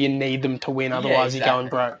buy it so you need them to win. Otherwise, you're going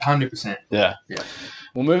broke. 100%. Yeah.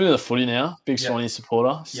 We'll move into the footy now. Big Swanee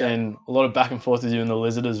supporter. Seen a lot of back and forth with you and the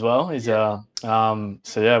Lizard as well. He's how'd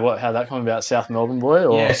that come about? South Melbourne boy?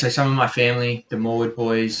 Or? Yeah, so some of my family, the Morwood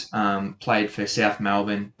boys, played for South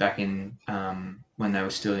Melbourne back in when they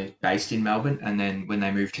were still based in Melbourne, and then when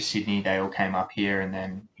they moved to Sydney, they all came up here, and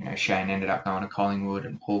then Shane ended up going to Collingwood,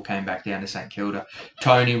 and Paul came back down to St Kilda.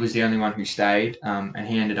 Tony was the only one who stayed, and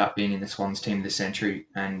he ended up being in the Swans team of the century,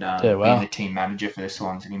 and being the team manager for the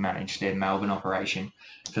Swans, and he managed their Melbourne operation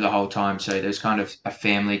for the whole time. So there's kind of a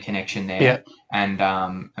family connection there. Yeah. And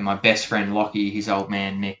my best friend Lockie, his old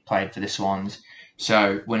man Nick, played for the Swans.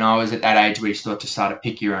 So when I was at that age where you still had to start to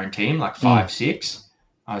pick your own team, like 5, 6,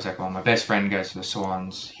 I was like, well, my best friend goes to the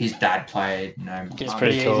Swans. His dad played, it's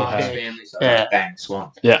pretty cool. Family, so bang,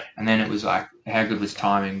 Swans. Yeah. And then it was like, how good was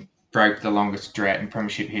timing? Broke the longest drought in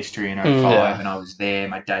premiership history in 05, and I was there.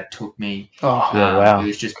 My dad took me. Wow. It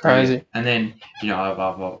was just crazy. And then,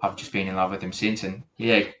 I've just been in love with him since, and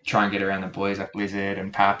try and get around the boys like Lizard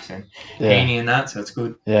and Paps and Heaney and that, so it's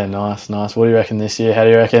good. Yeah, nice. What do you reckon this year? How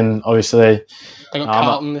do you reckon, obviously... They got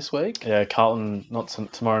Carlton this week. Yeah, Carlton not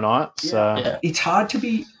tomorrow night. So It's hard to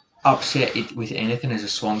be upset with anything as a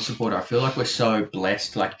Swan supporter. I feel like we're so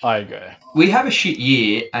blessed. Like, I agree. We have a shit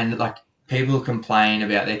year, and like people complain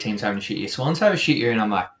about their teams having a shit year. Swans have a shit year, and I'm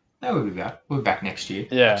like, no, we'll be back. We'll be back next year.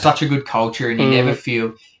 Yeah. Such a good culture, and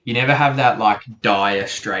you never have that like dire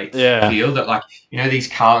straight feel that like these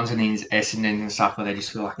Carltons and these Essendons and stuff where they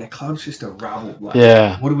just feel like their club's just a rubble.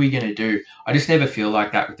 Like, what are we gonna do? I just never feel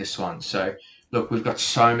like that with the Swans. So look, we've got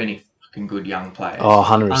so many fucking good young players. Oh,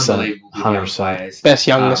 100%. Unbelievable good young players. Best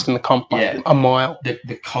youngest in the comp by a mile.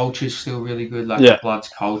 The culture's still really good, like the Bloods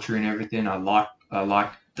culture and everything. I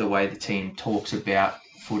like the way the team talks about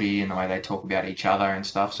footy and the way they talk about each other and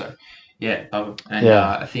stuff. So love it. And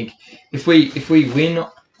I think if we win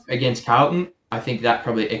against Carlton, I think that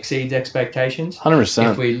probably exceeds expectations.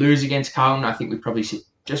 100%. If we lose against Carlton, I think we probably sit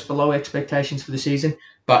just below expectations for the season.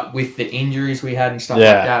 But with the injuries we had and stuff like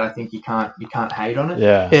that, I think you can't hate on it.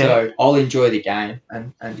 Yeah. So I'll enjoy the game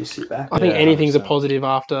and just sit back. I think anything's 100%. a positive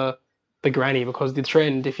after the granny, because the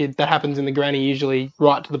trend, that happens in the granny, usually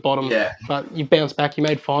right to the bottom. Yeah. But you bounce back. You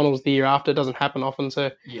made finals the year after. It doesn't happen often,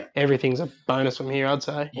 so everything's a bonus from here, I'd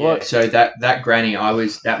say. Yeah. So that granny,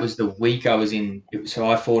 that was the week I was in. So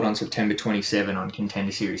I fought on September 27 on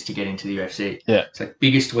Contender Series to get into the UFC. Yeah. It's like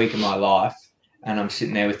biggest week of my life, and I'm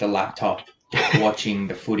sitting there with the laptop watching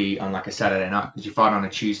the footy on like a Saturday night, because you fight on a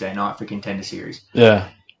Tuesday night for Contender Series. Yeah.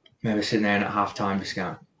 I remember sitting there and at halftime just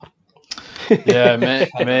going. Yeah, me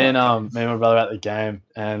and my brother at the game,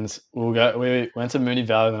 and we went to Mooney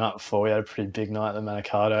Valley the night before. We had a pretty big night at the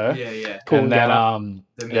Manikato. Yeah. And then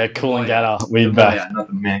Coolangatta. We back.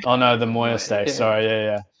 Oh no, the Moya steak. Yeah. Sorry,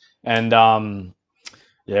 yeah. And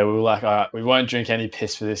we were like, all right, we won't drink any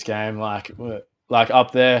piss for this game. Like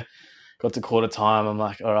up there, got to quarter time. I'm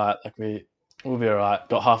like, all right, like we'll be all right.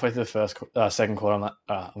 Got halfway through the second quarter. I'm like,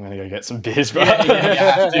 all right, I'm gonna go get some beers, bro.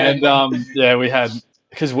 And we had.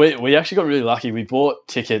 Because we actually got really lucky. We bought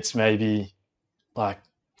tickets maybe like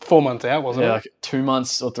 4 months out, wasn't it? like 2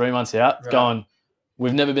 months or 3 months out. Right. Going,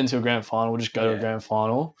 we've never been to a grand final. We'll just go to a grand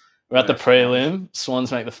final. We're at the prelim.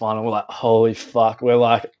 Swans make the final. We're like, holy fuck. We're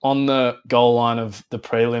like on the goal line of the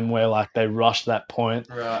prelim where like they rushed that point.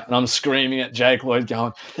 Right. And I'm screaming at Jake Lloyd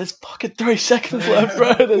going, there's fucking 3 seconds left,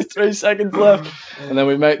 bro. There's 3 seconds left. And then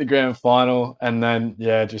we make the grand final. And then,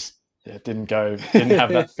 didn't have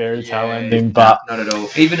that fairy tale ending, but not at all.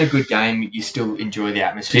 Even a good game, you still enjoy the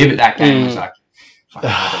atmosphere, but that game was like fucking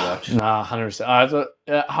hard to watch. Nah, 100%. I thought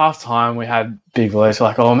at half time we had big voice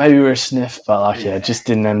like, oh, maybe we're a sniff, but it just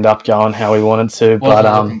didn't end up going how we wanted to.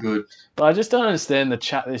 Wasn't looking good. But I just don't understand the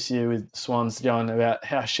chat this year with Swans going about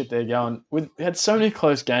how shit they're going. We had so many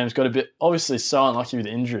close games, got a bit obviously so unlucky with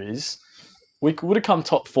injuries. We would have come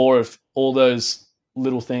top 4 if all those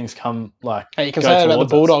little things come like. Hey, you can say that about the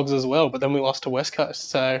Bulldogs as well, but then we lost to West Coast,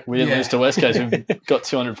 so we didn't lose to West Coast. We've got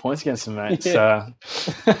 200 points against them, mate. So,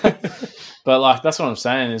 but like that's what I'm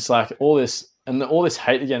saying. It's like all this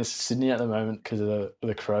hate against Sydney at the moment because of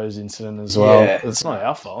the Crows incident as well. Yeah. It's not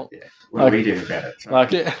our fault. Yeah. What do we do about it?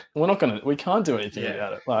 So. We can't do anything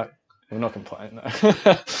about it. Like we're not complaining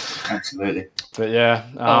though. Absolutely. But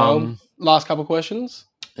last couple of questions.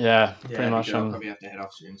 Pretty much. I'll probably have to head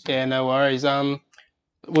off soon. So. Yeah, no worries.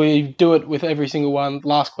 We do it with every single one.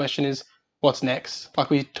 Last question is, what's next?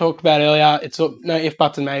 Like we talked about earlier, it's no if,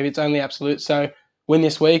 buts, and maybe. It's only absolute. So win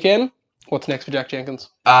this weekend. What's next for Jack Jenkins?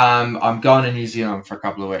 I'm going to New Zealand for a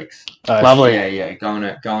couple of weeks. Lovely. Yeah. Going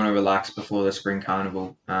to relax before the spring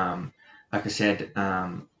carnival. Like I said,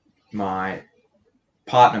 my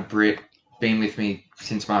partner Britt been with me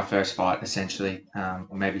since my first fight, essentially, or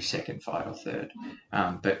maybe second fight or third.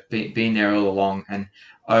 But been there all along, and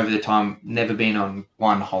over the time, never been on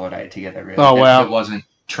one holiday together. Really. Oh wow! It wasn't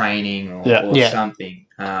training or something.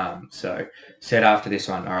 So said after this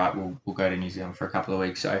one, all right, we'll go to New Zealand for a couple of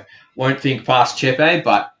weeks. So won't think past Chepe,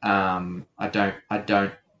 but I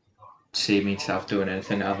don't see myself doing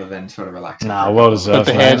anything other than sort of relaxing. Nah, well deserved.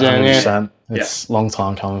 Put the hair down, 100%. It's a long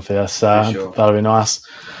time coming for you, so that'll be nice.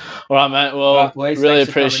 All right, mate. Well, really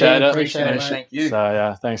appreciate it. Appreciate it, mate. Thank you.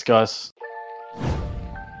 So, thanks, guys.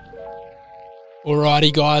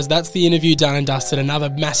 Alrighty, guys, that's the interview done and dusted. Another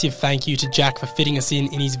massive thank you to Jack for fitting us in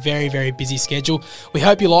his very, very busy schedule. We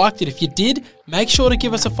hope you liked it. If you did, make sure to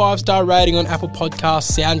give us a 5-star rating on Apple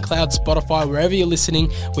Podcasts, SoundCloud, Spotify, wherever you're listening.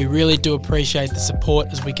 We really do appreciate the support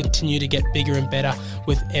as we continue to get bigger and better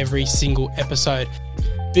with every single episode.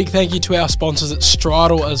 Big thank you to our sponsors at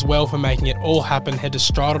Stridle as well for making it all happen. Head to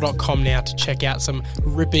stridle.com now to check out some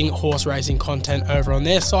ripping horse racing content over on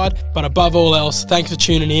their side. But above all else, thanks for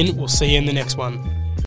tuning in. We'll see you in the next one.